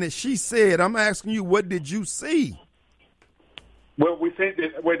you're saying that she said. I'm asking you, what did you see? Well, we think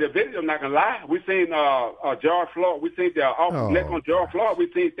that the video. I'm not gonna lie. We seen George Floyd. We think the officer neck on George Floyd. We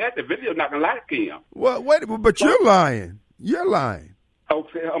think that the video. Not gonna lie, Kim. Well, wait, but you're lying. You're lying.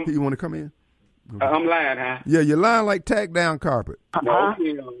 Okay, you want to come in? I'm lying, huh? Yeah, you're lying like tack down carpet. No,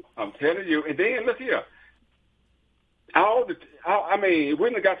 I'm telling you. And then look here. I mean,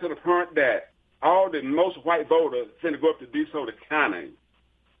 we got to the point that all the most white voters finna go up to DeSoto County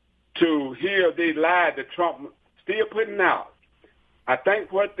to hear these lies that Trump still putting out. I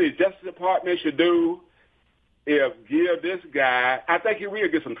think what the Justice Department should do is give this guy. I think he will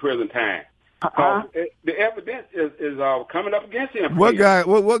get some prison time. The evidence is coming up against him. What guy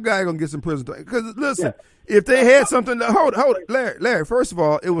gonna get some prison time? Because listen, if they had something, hold it, Larry. First of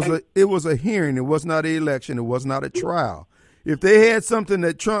all, it was a hearing. It was not an election. It was not a trial. If they had something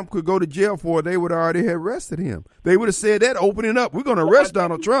that Trump could go to jail for, they would already have arrested him. They would have said that opening up. We're gonna arrest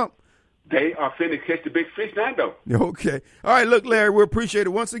Donald Trump. They are finna catch the big fish now, though. Okay. All right, look, Larry, we appreciate it.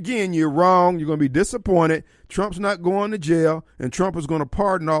 Once again, you're wrong. You're going to be disappointed. Trump's not going to jail, and Trump is going to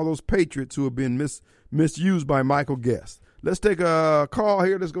pardon all those patriots who have been misused by Michael Guest. Let's take a call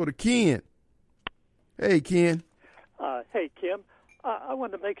here. Let's go to Ken. Hey, Ken. Hey, Kim. I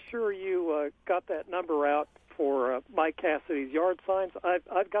wanted to make sure you got that number out for Mike Cassidy's yard signs.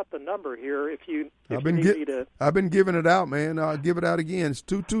 I've got the number here. If you need me to, I've been giving it out, man. I'll give it out again. It's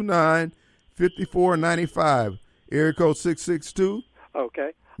 229-5495. Area code 662.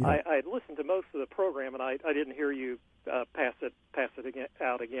 Okay. Yeah. I listened to most of the program, and I didn't hear you pass it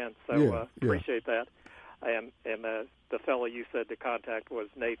out again. So appreciate that. And the fellow you said to contact was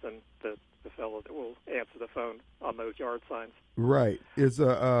Nathan, the fellow that will answer the phone on those yard signs. Right. Do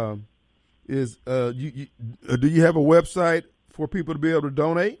you have a website for people to be able to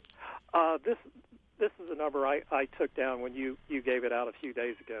donate? This is a number I took down when you gave it out a few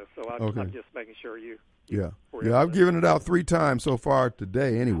days ago. So I'm just making sure you. Yeah. I've given it out 3 times so far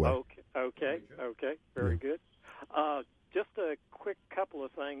today. Anyway. Okay. Very good. Just a quick couple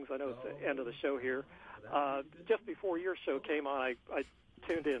of things. I know it's the end of the show here. Just before your show came on, I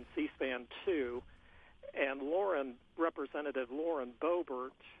tuned in C-SPAN 2, and Representative Lauren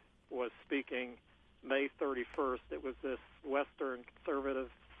Boebert was speaking May 31st. It was this Western Conservative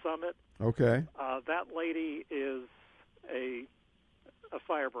Summit. Okay. That lady is a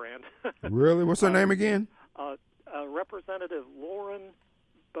firebrand. Really? What's her name again? Representative Lauren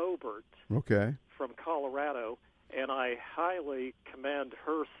Boebert. Okay. From Colorado, and I highly commend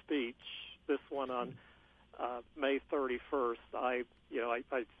her speech. This one on May 31st. I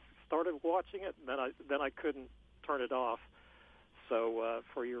started watching it, and then I couldn't turn it off. So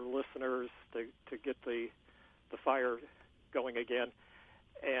for your listeners to get the fire going again,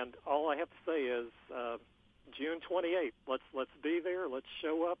 and all I have to say is June 28th. Let's be there. Let's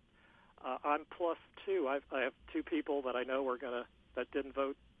show up. I'm +2. I have 2 people that I know that didn't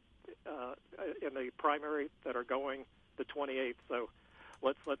vote in the primary that are going the 28th. So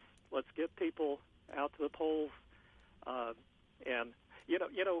let's get people out to the polls. And you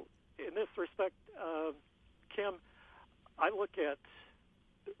know, in this respect, Kim, I look at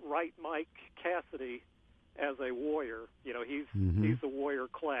Mike Cassidy as a warrior. You know, he's a warrior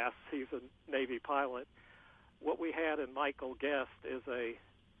class. He's a Navy pilot. What we had in Michael Guest is a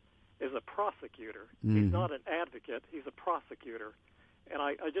prosecutor. He's not an advocate. He's a prosecutor. And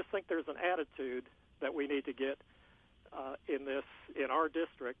I just think there's an attitude that we need to get in our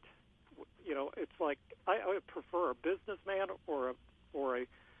district. You know, it's like I would prefer a businessman or a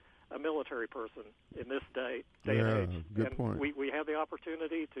military military person in this day Yeah, and age. good And point. we have the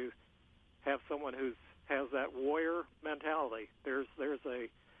opportunity to have someone who has that warrior mentality. There's a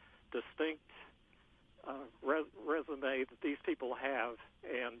distinct resume that these people have,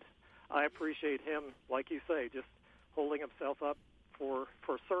 and I appreciate him, like you say, just holding himself up for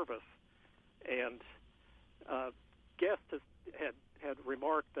service. And Guest had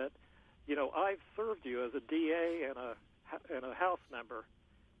remarked that, you know, I've served you as a DA and a House member,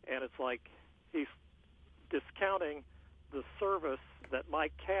 and it's like he's discounting the service that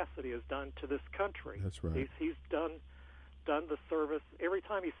Mike Cassidy has done to this country. That's right. He's done the service. Every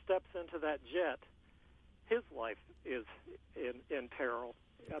time he steps into that jet, his life is in peril.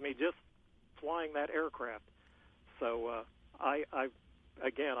 I mean, just flying that aircraft. So I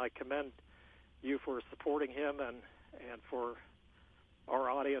commend you for supporting him and for our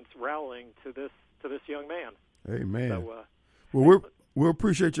audience rallying to this young man. Amen. So, well, we'll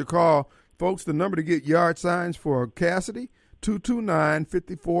appreciate your call. Folks, the number to get yard signs for Cassidy,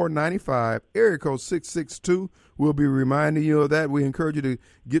 229-5495, area code 662. We'll be reminding you of that. We encourage you to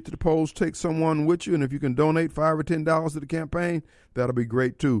get to the polls, take someone with you, and if you can donate $5 or $10 to the campaign, that'll be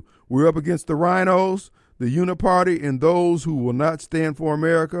great too. We're up against the rhinos, the Uniparty, and those who will not stand for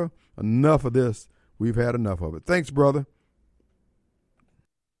America. Enough of this. We've had enough of it. Thanks, brother.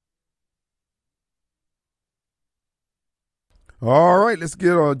 All right, let's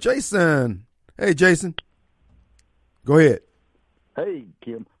get on Jason. Hey, Jason. Go ahead. Hey,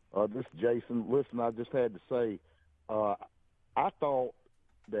 Kim. This is Jason. Listen, I just had to say, I thought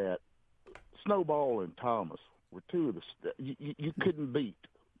that Snowball and Thomas were two of the you couldn't beat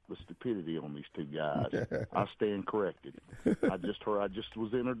the stupidity on these two guys. I stand corrected. I just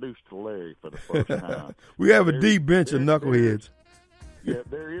was introduced to Larry for the first time. We have a deep bench of knuckleheads. Yeah,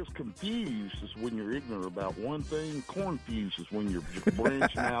 there is confused is when you're ignorant about one thing. Confused is when you're just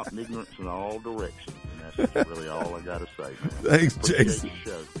branching out in ignorance in all directions. And that's really all I got to say, man. Thanks, Appreciate Jason. your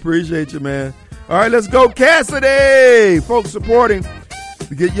show. Appreciate you, man. All right, let's go, Cassidy. Folks supporting.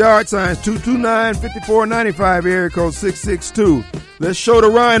 To get yard signs, 229-5495, area code 662. Let's show the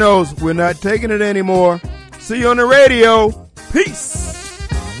rhinos we're not taking it anymore. See you on the radio. Peace.